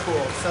refrigerated and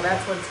cool, so that's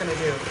what it's going to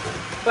do.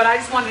 But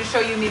I just wanted to show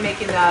you me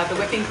making the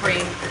whipping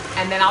cream,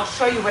 and then I'll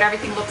show you what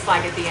everything looks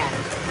like at the end.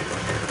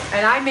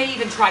 And I may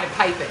even try to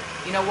pipe it.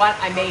 You know what?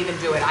 I may even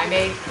do it. I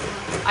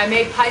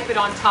may pipe it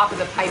on top of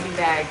the piping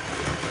bag.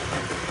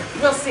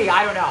 We'll see.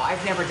 I don't know.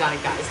 I've never done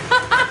it, guys.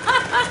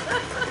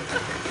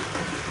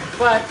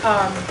 But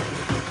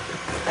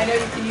I know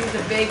you can use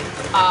a big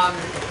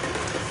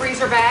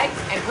freezer bag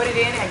and put it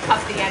in and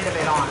cut the end of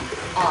it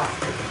off.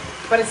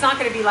 But it's not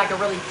going to be like a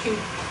really cute,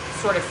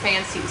 sort of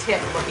fancy tip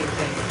looking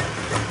thing.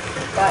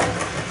 But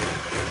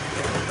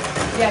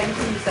yeah, you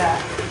can use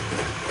that.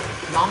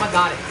 Mama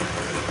got it.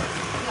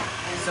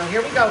 So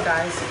here we go,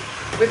 guys.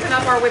 Whipping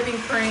up our whipping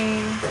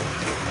cream.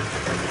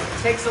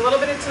 Takes a little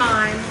bit of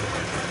time,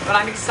 but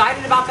I'm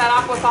excited about that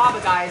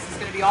aquafaba, guys. It's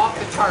going to be off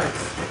the charts.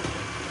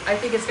 I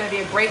think it's going to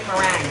be a great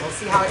meringue. We'll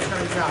see how it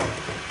turns out.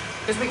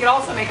 Because we could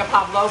also make a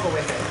pavlova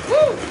with it.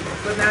 Woo!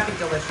 Wouldn't that be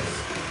delicious?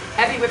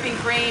 Heavy whipping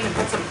cream and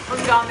put some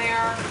fruit on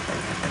there.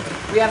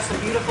 We have some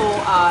beautiful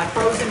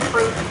frozen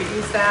fruit. You could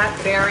use that.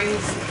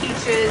 Berries,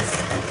 peaches,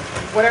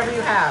 whatever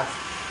you have.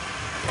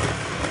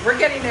 We're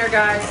getting there,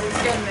 guys.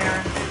 It's getting there.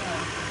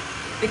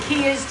 The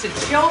key is to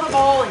chill the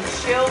bowl and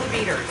chill the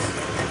beaters.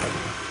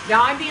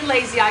 Now I'm being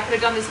lazy. I could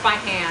have done this by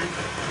hand.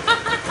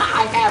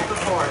 I have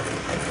before.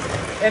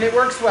 And it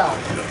works well.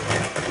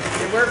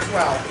 It works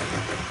well.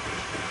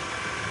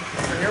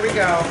 So here we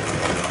go.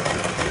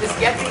 Just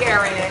get the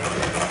air in it.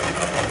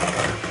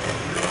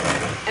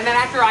 And then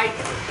after I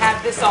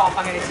have this off,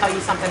 I'm going to tell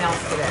you something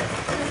else today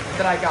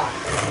that I got.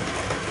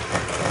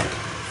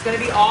 It's going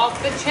to be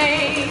off the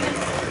chain.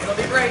 It'll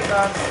be great,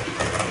 love.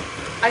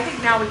 I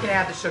think now we can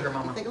add the sugar,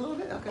 Mama. Take a little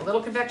bit? Okay. A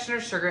little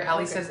confectioner sugar.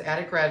 Allie Okay. says add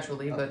it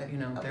gradually, but Okay. you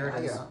know, Okay. there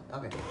it is.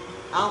 Okay.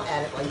 I'll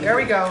add it while you There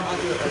we do it. go. I'll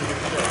do it while you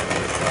do it.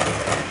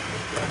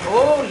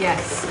 Oh,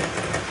 yes.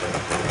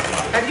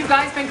 Have you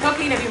guys been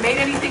cooking? Have you made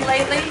anything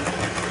lately?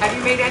 Have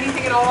you made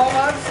anything at all,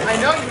 loves? I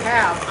know you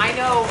have. I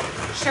know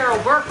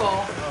Cheryl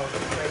Burkle Oh,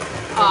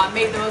 great.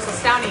 made the most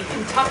astounding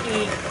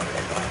Kentucky,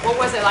 what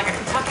was it, like a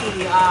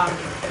Kentucky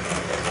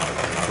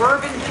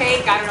bourbon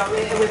cake? I don't know,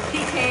 with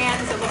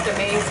pecans. It looked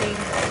amazing.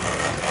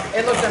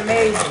 It looked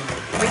amazing.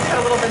 We put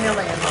a little vanilla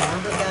in,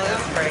 Mama.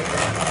 That's great.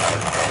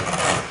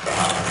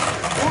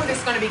 Ooh, this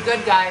is going to be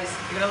good, guys.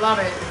 You're going to love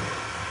it.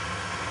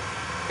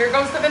 Here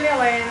goes the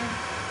vanilla in.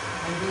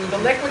 The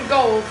liquid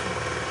gold.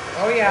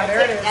 Oh yeah,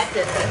 there it is. That's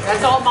it.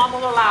 That's all Mom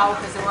will allow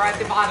because we're at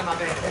the bottom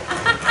of it.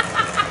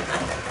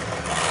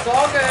 It's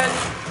all good.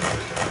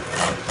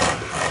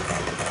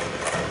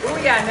 Oh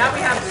yeah, now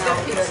we have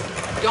stiff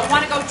peaks. Don't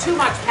want to go too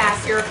much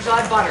past here because you'll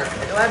have butter.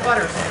 You'll have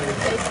butter soon.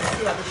 Taste to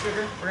see how the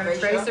sugar We're gonna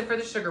ratio. trace it for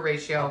the sugar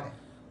ratio. Okay.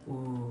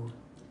 Ooh.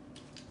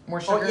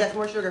 More sugar? Oh, yes,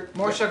 more sugar.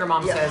 More sugar,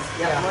 Mom says.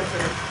 Yeah, more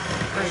sugar.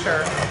 For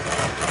sure.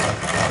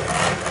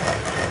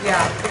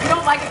 Yeah. If you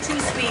don't like it too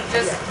sweet,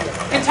 just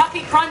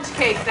Kentucky Crunch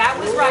Cake. That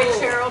was right,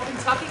 Cheryl.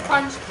 Kentucky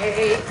Crunch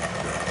Cake.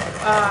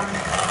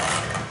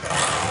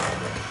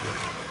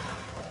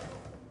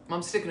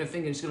 Mom's sticking her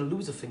finger and she's gonna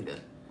lose a finger.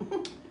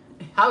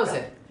 How is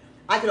it?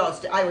 I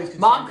always could.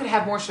 Mom could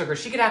have more sugar.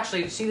 She could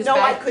actually see this No,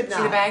 bag. I could not.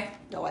 See the bag?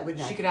 No, I would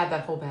not. She could add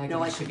that whole bag.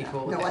 No, and I she'd be could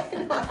cool not. with No,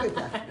 it. I could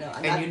not. No,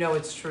 And you know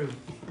it's true.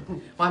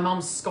 My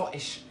mom's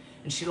Scottish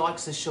and she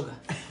likes the sugar.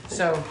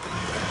 So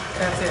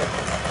that's it.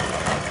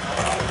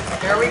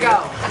 There we go.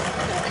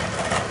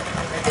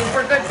 I think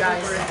we're good,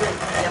 guys. We're good.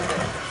 Yep,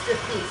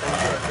 stiff peaks, I'm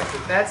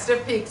sure. That's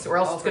stiff peaks, or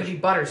else it's going to be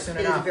butter soon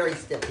It enough. is very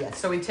stiff, yes.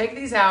 So we take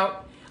these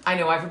out. I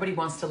know everybody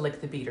wants to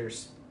lick the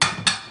beaters.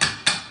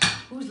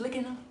 Who's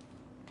licking them?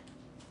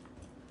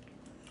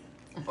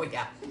 Oh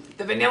yeah,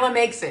 the vanilla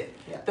makes it.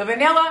 Yeah. The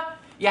vanilla,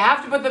 you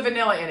have to put the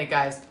vanilla in it,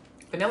 guys.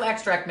 Vanilla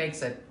extract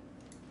makes it.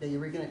 Yeah, you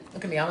were gonna.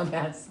 Look at me, I'm a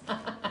mess.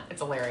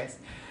 It's hilarious.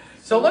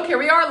 So look, here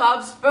we are,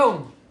 loves.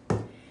 Boom.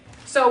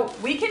 So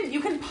you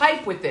can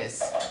pipe with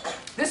this.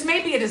 This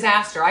may be a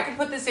disaster. I could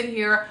put this in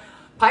here,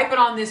 pipe it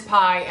on this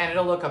pie, and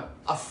it'll look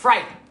a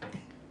fright.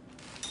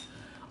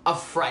 A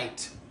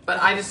fright.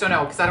 But I just don't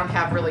know, because I don't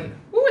have really...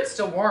 Ooh, it's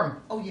still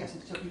warm. Oh yes,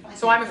 it's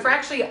So I'm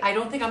actually, I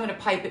don't think I'm going to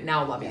pipe it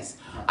now, lovies.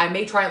 I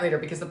may try it later,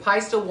 because the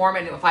pie's still warm,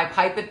 and if I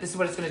pipe it, this is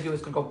what it's going to do.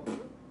 It's going to go...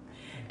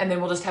 And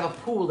then we'll just have a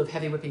pool of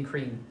heavy whipping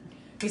cream.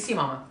 Let me see,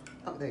 Mama.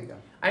 Oh, there you go.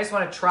 I just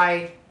want to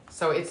try...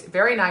 So it's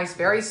very nice,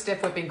 very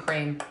stiff whipping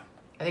cream.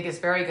 I think it's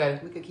very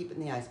good. We could keep it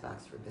in the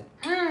icebox for a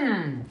bit.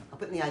 Mmm. I'll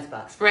put it in the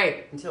icebox.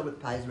 Great. Until the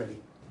pie is ready.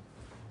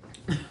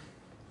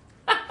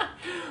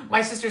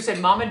 My sister said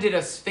Mama did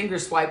a finger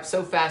swipe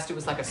so fast it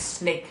was like a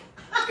snake.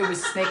 It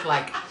was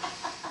snake-like.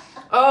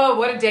 Oh,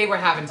 what a day we're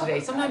having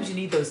today. Sometimes you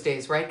need those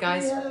days, right,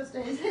 guys? Yeah, those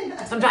days.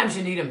 Sometimes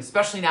you need them,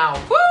 especially now.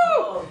 Woo!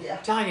 Oh, yeah.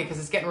 I'm telling you, because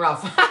it's getting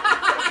rough.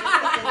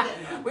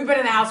 We've been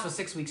in the house for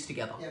 6 weeks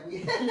together.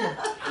 Yeah,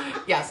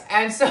 Yes,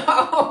 and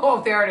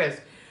so, there it is.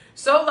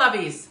 So,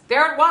 lovies,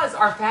 there it was,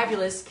 our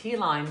fabulous key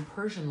lime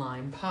Persian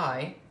lime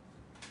pie.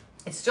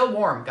 It's still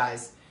warm,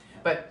 guys,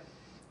 but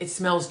it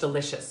smells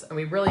delicious. And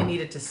we really need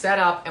it to set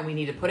up, and we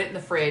need to put it in the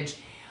fridge.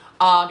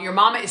 Your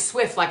mama is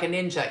swift like a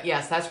ninja.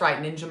 Yes, that's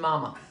right, Ninja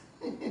Mama.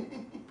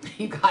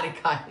 You got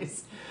it,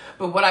 guys.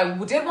 But what I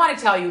did want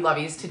to tell you,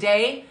 lovies,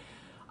 today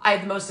I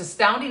had the most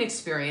astounding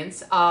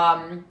experience.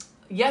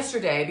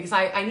 Yesterday, because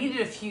I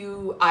needed a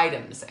few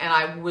items, and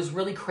I was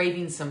really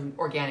craving some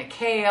organic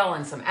kale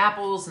and some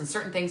apples and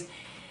certain things.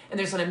 And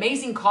there's an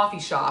amazing coffee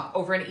shop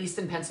over in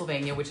Easton,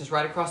 Pennsylvania, which is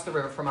right across the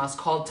river from us,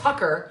 called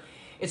Tucker.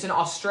 It's an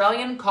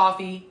Australian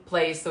coffee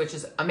place, which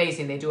is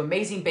amazing. They do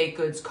amazing baked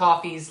goods,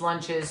 coffees,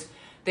 lunches.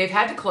 They've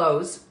had to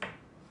close.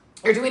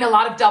 They're doing a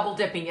lot of double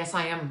dipping. Yes,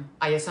 I am.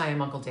 Yes, I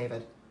am, Uncle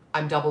David.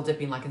 I'm double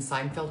dipping like in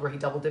Seinfeld where he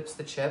double dips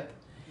the chip.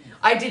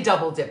 I did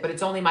double dip, but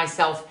it's only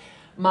myself,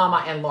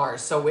 Mama, and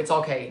Lars, so it's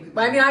okay.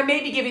 But I mean, I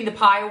may be giving the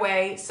pie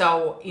away,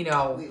 so, you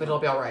know, but it'll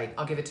be all right.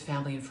 I'll give it to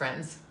family and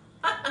friends.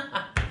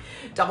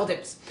 Double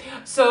dips.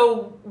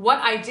 So what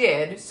I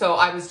did, so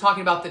I was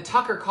talking about the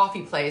Tucker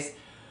coffee place.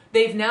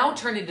 They've now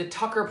turned into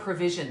Tucker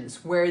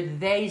Provisions, where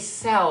they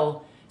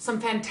sell some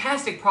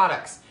fantastic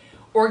products.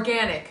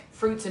 Organic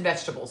fruits and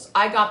vegetables.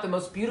 I got the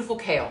most beautiful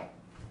kale.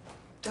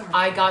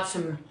 I got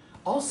some,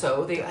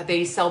 also,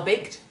 they sell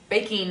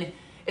baking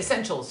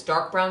essentials,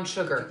 dark brown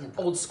sugar,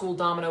 old school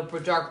Domino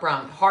dark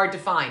brown, hard to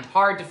find.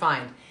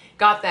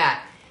 Got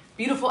that.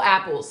 Beautiful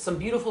apples, some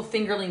beautiful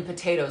fingerling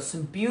potatoes,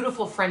 some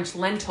beautiful French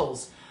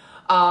lentils,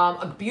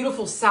 a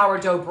beautiful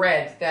sourdough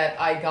bread that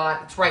I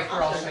got. It's right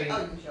here, I'll show you.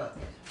 Oh, you can show it.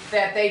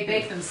 That they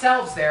bake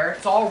themselves there.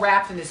 It's all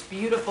wrapped in this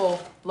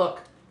beautiful, look,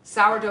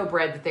 sourdough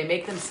bread that they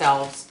make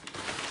themselves.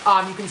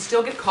 You can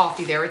still get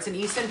coffee there. It's in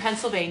Easton,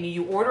 Pennsylvania.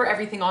 You order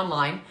everything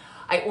online.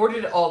 I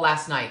ordered it all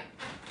last night.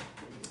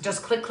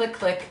 Just click, click,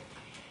 click.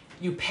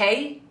 You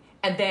pay,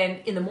 and then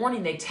in the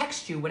morning they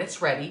text you when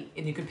it's ready,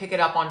 and you can pick it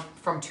up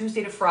from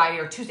Tuesday to Friday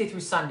or Tuesday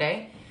through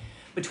Sunday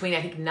between,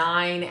 I think,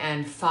 9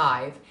 and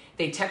 5.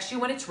 They text you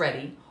when it's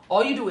ready.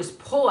 All you do is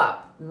pull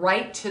up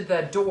right to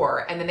the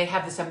door, and then they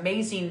have this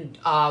amazing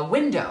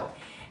window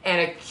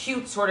and a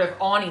cute sort of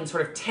awning,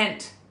 sort of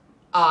tent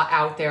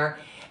out there.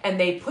 And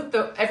they put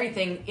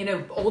everything in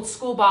an old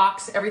school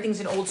box. Everything's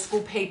in old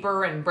school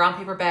paper and brown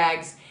paper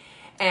bags.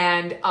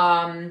 And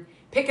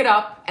pick it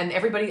up. And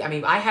everybody, I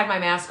mean, I had my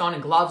mask on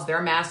and gloves.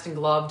 They're masked and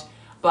gloved.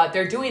 But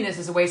they're doing this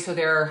as a way so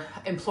their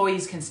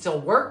employees can still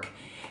work.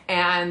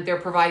 And they're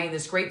providing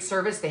this great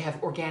service. They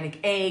have organic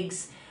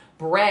eggs,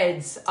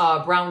 breads,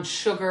 brown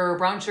sugar.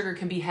 Brown sugar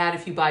can be had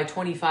if you buy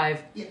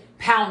 25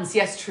 pounds.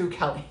 Yes, true,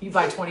 Kelly. You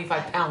buy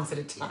 25 pounds at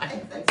a time. I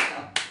think so.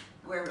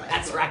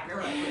 That's right.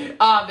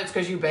 That's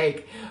because you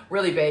bake,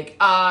 really bake.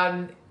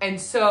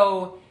 And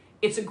so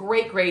it's a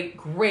great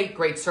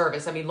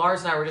service. I mean,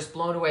 Lars and I were just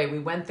blown away. We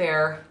went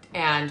there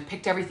and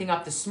picked everything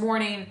up this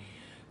morning,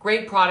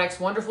 Great products,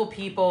 wonderful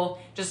people.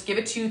 Just give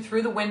it to you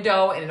through the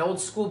window in an old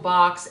school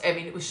box. I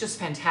mean, it was just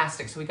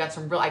fantastic. So we got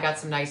I got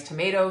some nice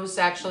tomatoes,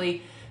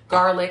 actually,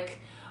 garlic.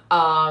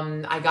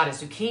 I got a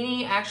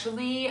zucchini,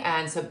 actually,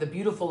 and the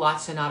beautiful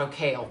lacinato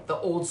kale, the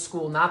old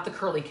school, not the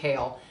curly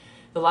kale,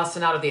 the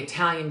lacinato, the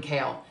Italian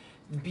kale.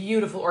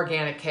 Beautiful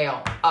organic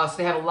kale. So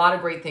they have a lot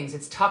of great things.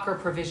 It's Tucker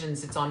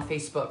Provisions. It's on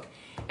Facebook,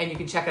 and you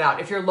can check it out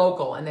if you're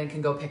local, and then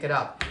can go pick it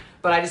up.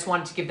 But I just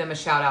wanted to give them a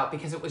shout out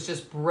because it was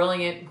just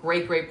brilliant,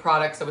 great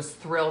products. I was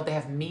thrilled. They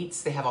have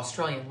meats. They have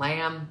Australian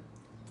lamb,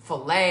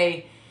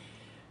 filet,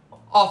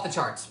 off the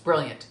charts,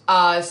 brilliant.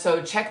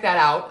 So check that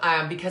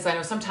out because I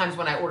know sometimes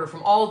when I order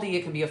from Aldi,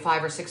 it can be a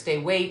 5 or 6 day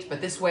wait.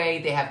 But this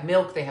way, they have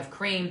milk, they have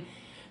cream,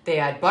 they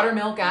had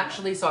buttermilk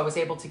actually. So I was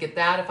able to get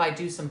that. If I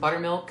do some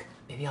buttermilk,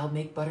 maybe I'll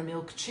make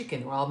buttermilk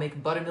chicken or I'll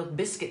make buttermilk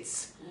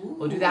biscuits. Ooh,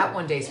 we'll do that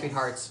one day, yes,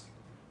 sweethearts.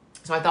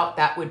 So I thought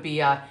that would be,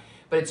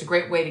 but it's a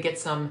great way to get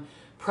some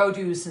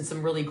produce and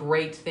some really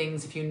great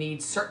things if you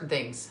need certain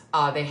things.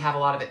 They have a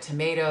lot of it,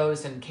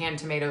 tomatoes and canned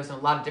tomatoes and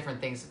a lot of different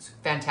things. It's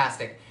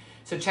fantastic.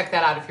 So check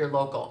that out if you're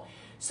local.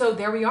 So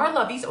there we are,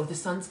 lovies. Oh, the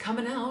sun's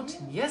coming out.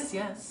 Yes.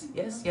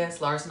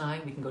 Lars and I,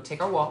 we can go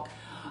take our walk.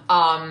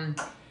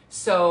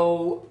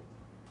 So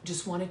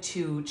just wanted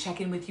to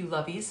check in with you,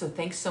 lovies. So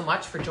thanks so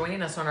much for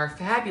joining us on our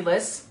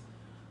fabulous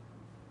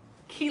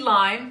key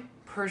lime,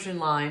 Persian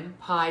lime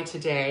pie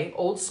today,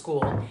 old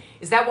school.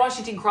 Is that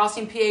Washington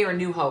Crossing, PA, or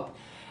New Hope?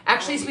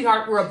 Actually,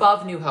 sweetheart, we're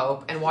above New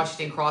Hope and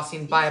Washington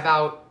Crossing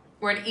by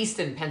we're in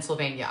Easton,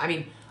 Pennsylvania. I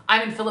mean,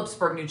 I'm in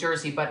Phillipsburg, New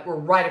Jersey, but we're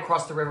right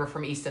across the river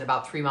from Easton,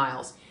 about 3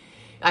 miles.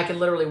 I can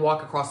literally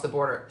walk across the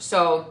border.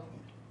 So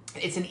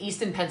it's in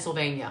Easton,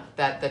 Pennsylvania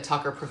that the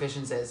Tucker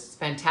Provisions is. It's a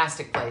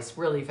fantastic place,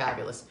 really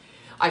fabulous.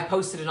 I've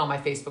posted it on my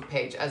Facebook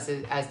page, as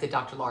did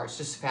Dr. Lars,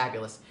 just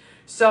fabulous.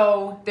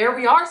 So there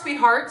we are,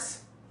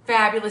 sweethearts.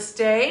 Fabulous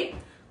day,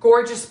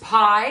 gorgeous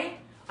pie.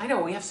 I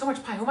know, we have so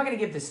much pie. Who am I going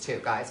to give this to,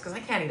 guys? Because I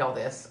can't eat all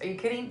this. Are you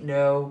kidding?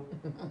 No.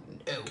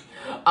 No.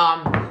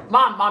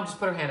 Mom just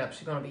put her hand up.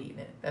 She's going to be eating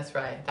it. That's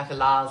right. Dr.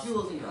 Laz.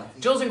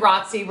 Jules and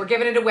Grazie. We're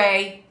giving it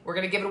away. We're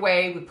going to give it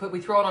away.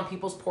 We throw it on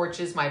people's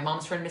porches. My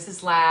mom's friend,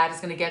 Mrs. Ladd, is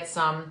going to get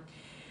some.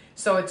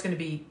 So it's going to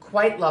be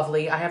quite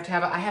lovely. I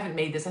haven't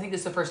made this. I think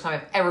this is the first time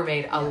I've ever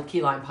made a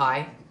key lime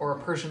pie, or a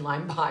Persian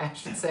lime pie, I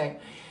should say.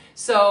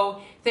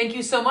 So thank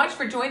you so much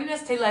for joining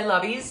us today,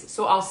 lovies.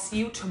 So I'll see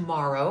you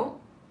tomorrow.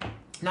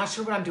 Not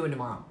sure what I'm doing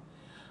tomorrow.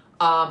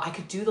 I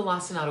could do the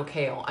lacinato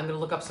kale. I'm going to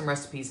look up some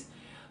recipes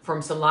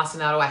from some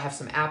lacinato. I have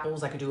some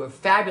apples. I could do a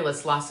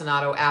fabulous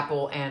lacinato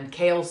apple and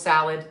kale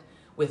salad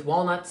with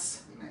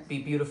walnuts.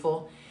 Be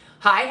beautiful.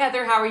 Hi,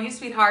 Heather. How are you,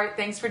 sweetheart?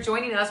 Thanks for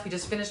joining us. We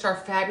just finished our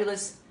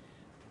fabulous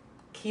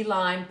key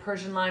lime,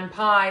 Persian lime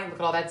pie. Look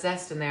at all that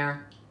zest in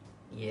there.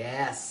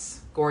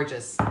 Yes.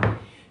 Gorgeous.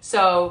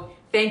 So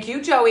thank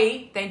you,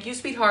 Joey. Thank you,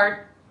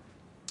 sweetheart.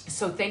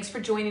 So thanks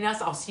for joining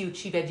us. I'll see you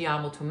ci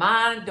vediamo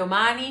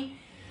domani.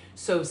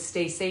 So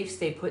stay safe,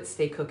 stay put,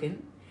 stay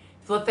cooking.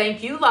 Well,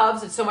 thank you,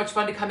 loves. It's so much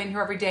fun to come in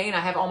here every day, and I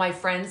have all my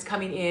friends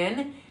coming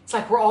in. It's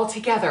like we're all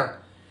together.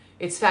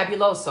 It's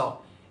fabuloso.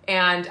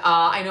 And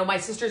I know my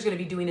sister's going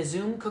to be doing a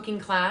Zoom cooking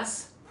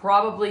class,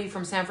 probably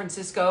from San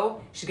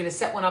Francisco. She's going to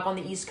set one up on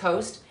the East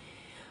Coast.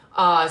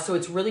 So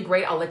it's really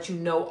great. I'll let you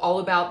know all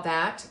about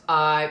that.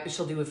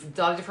 She'll do a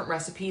lot of different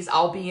recipes.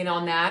 I'll be in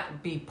on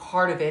that, be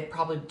part of it,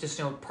 probably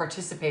just,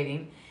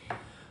 participating.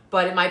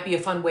 But it might be a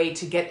fun way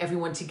to get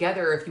everyone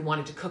together if you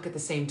wanted to cook at the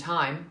same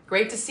time.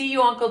 Great to see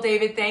you, Uncle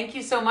David. Thank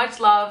you so much,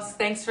 loves.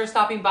 Thanks for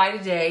stopping by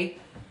today.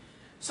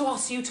 So I'll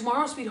see you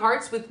tomorrow,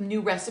 sweethearts, with new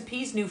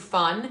recipes, new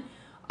fun.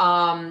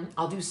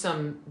 I'll do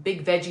some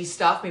big veggie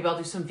stuff. Maybe I'll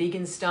do some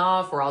vegan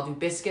stuff, or I'll do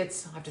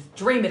biscuits. I'll have to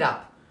dream it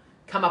up,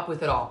 come up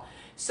with it all.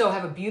 So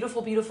have a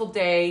beautiful, beautiful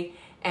day,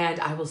 and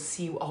I will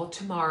see you all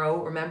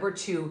tomorrow. Remember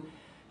to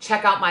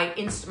check out I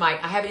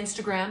have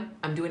Instagram.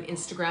 I'm doing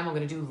Instagram. I'm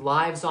going to do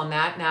lives on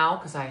that now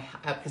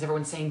because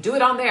everyone's saying do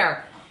it on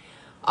there.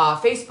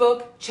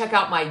 Facebook, check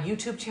out my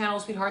YouTube channel,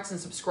 sweethearts, and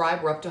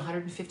subscribe. We're up to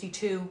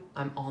 152.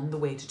 I'm on the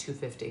way to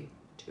 250.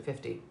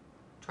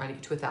 Trying to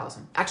get to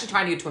 1,000. Actually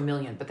trying to get to 1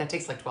 million, but that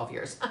takes like 12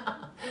 years.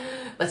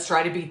 Let's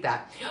try to beat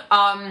that.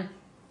 And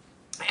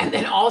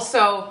then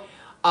also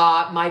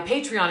my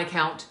Patreon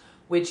account,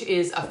 which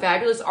is a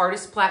fabulous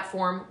artist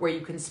platform where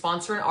you can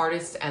sponsor an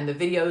artist and the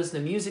videos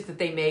and the music that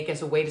they make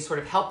as a way to sort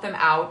of help them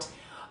out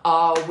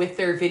with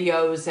their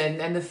videos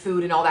and the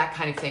food and all that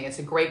kind of thing. It's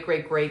a great,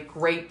 great, great,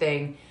 great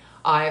thing.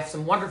 I have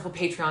some wonderful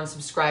Patreon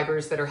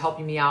subscribers that are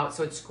helping me out,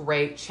 so it's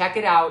great. Check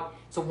it out.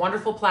 It's a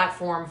wonderful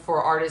platform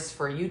for artists,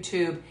 for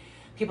YouTube,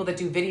 people that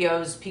do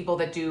videos, people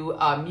that do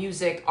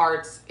music,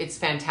 arts. It's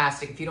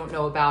fantastic. If you don't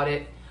know about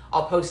it,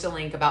 I'll post a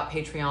link about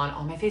Patreon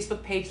on my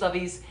Facebook page,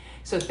 lovies.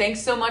 So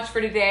thanks so much for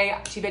today.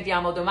 Ci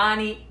vediamo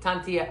domani.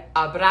 Tanti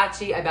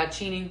abbracci e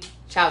bacini.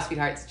 Ciao,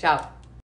 sweethearts. Ciao.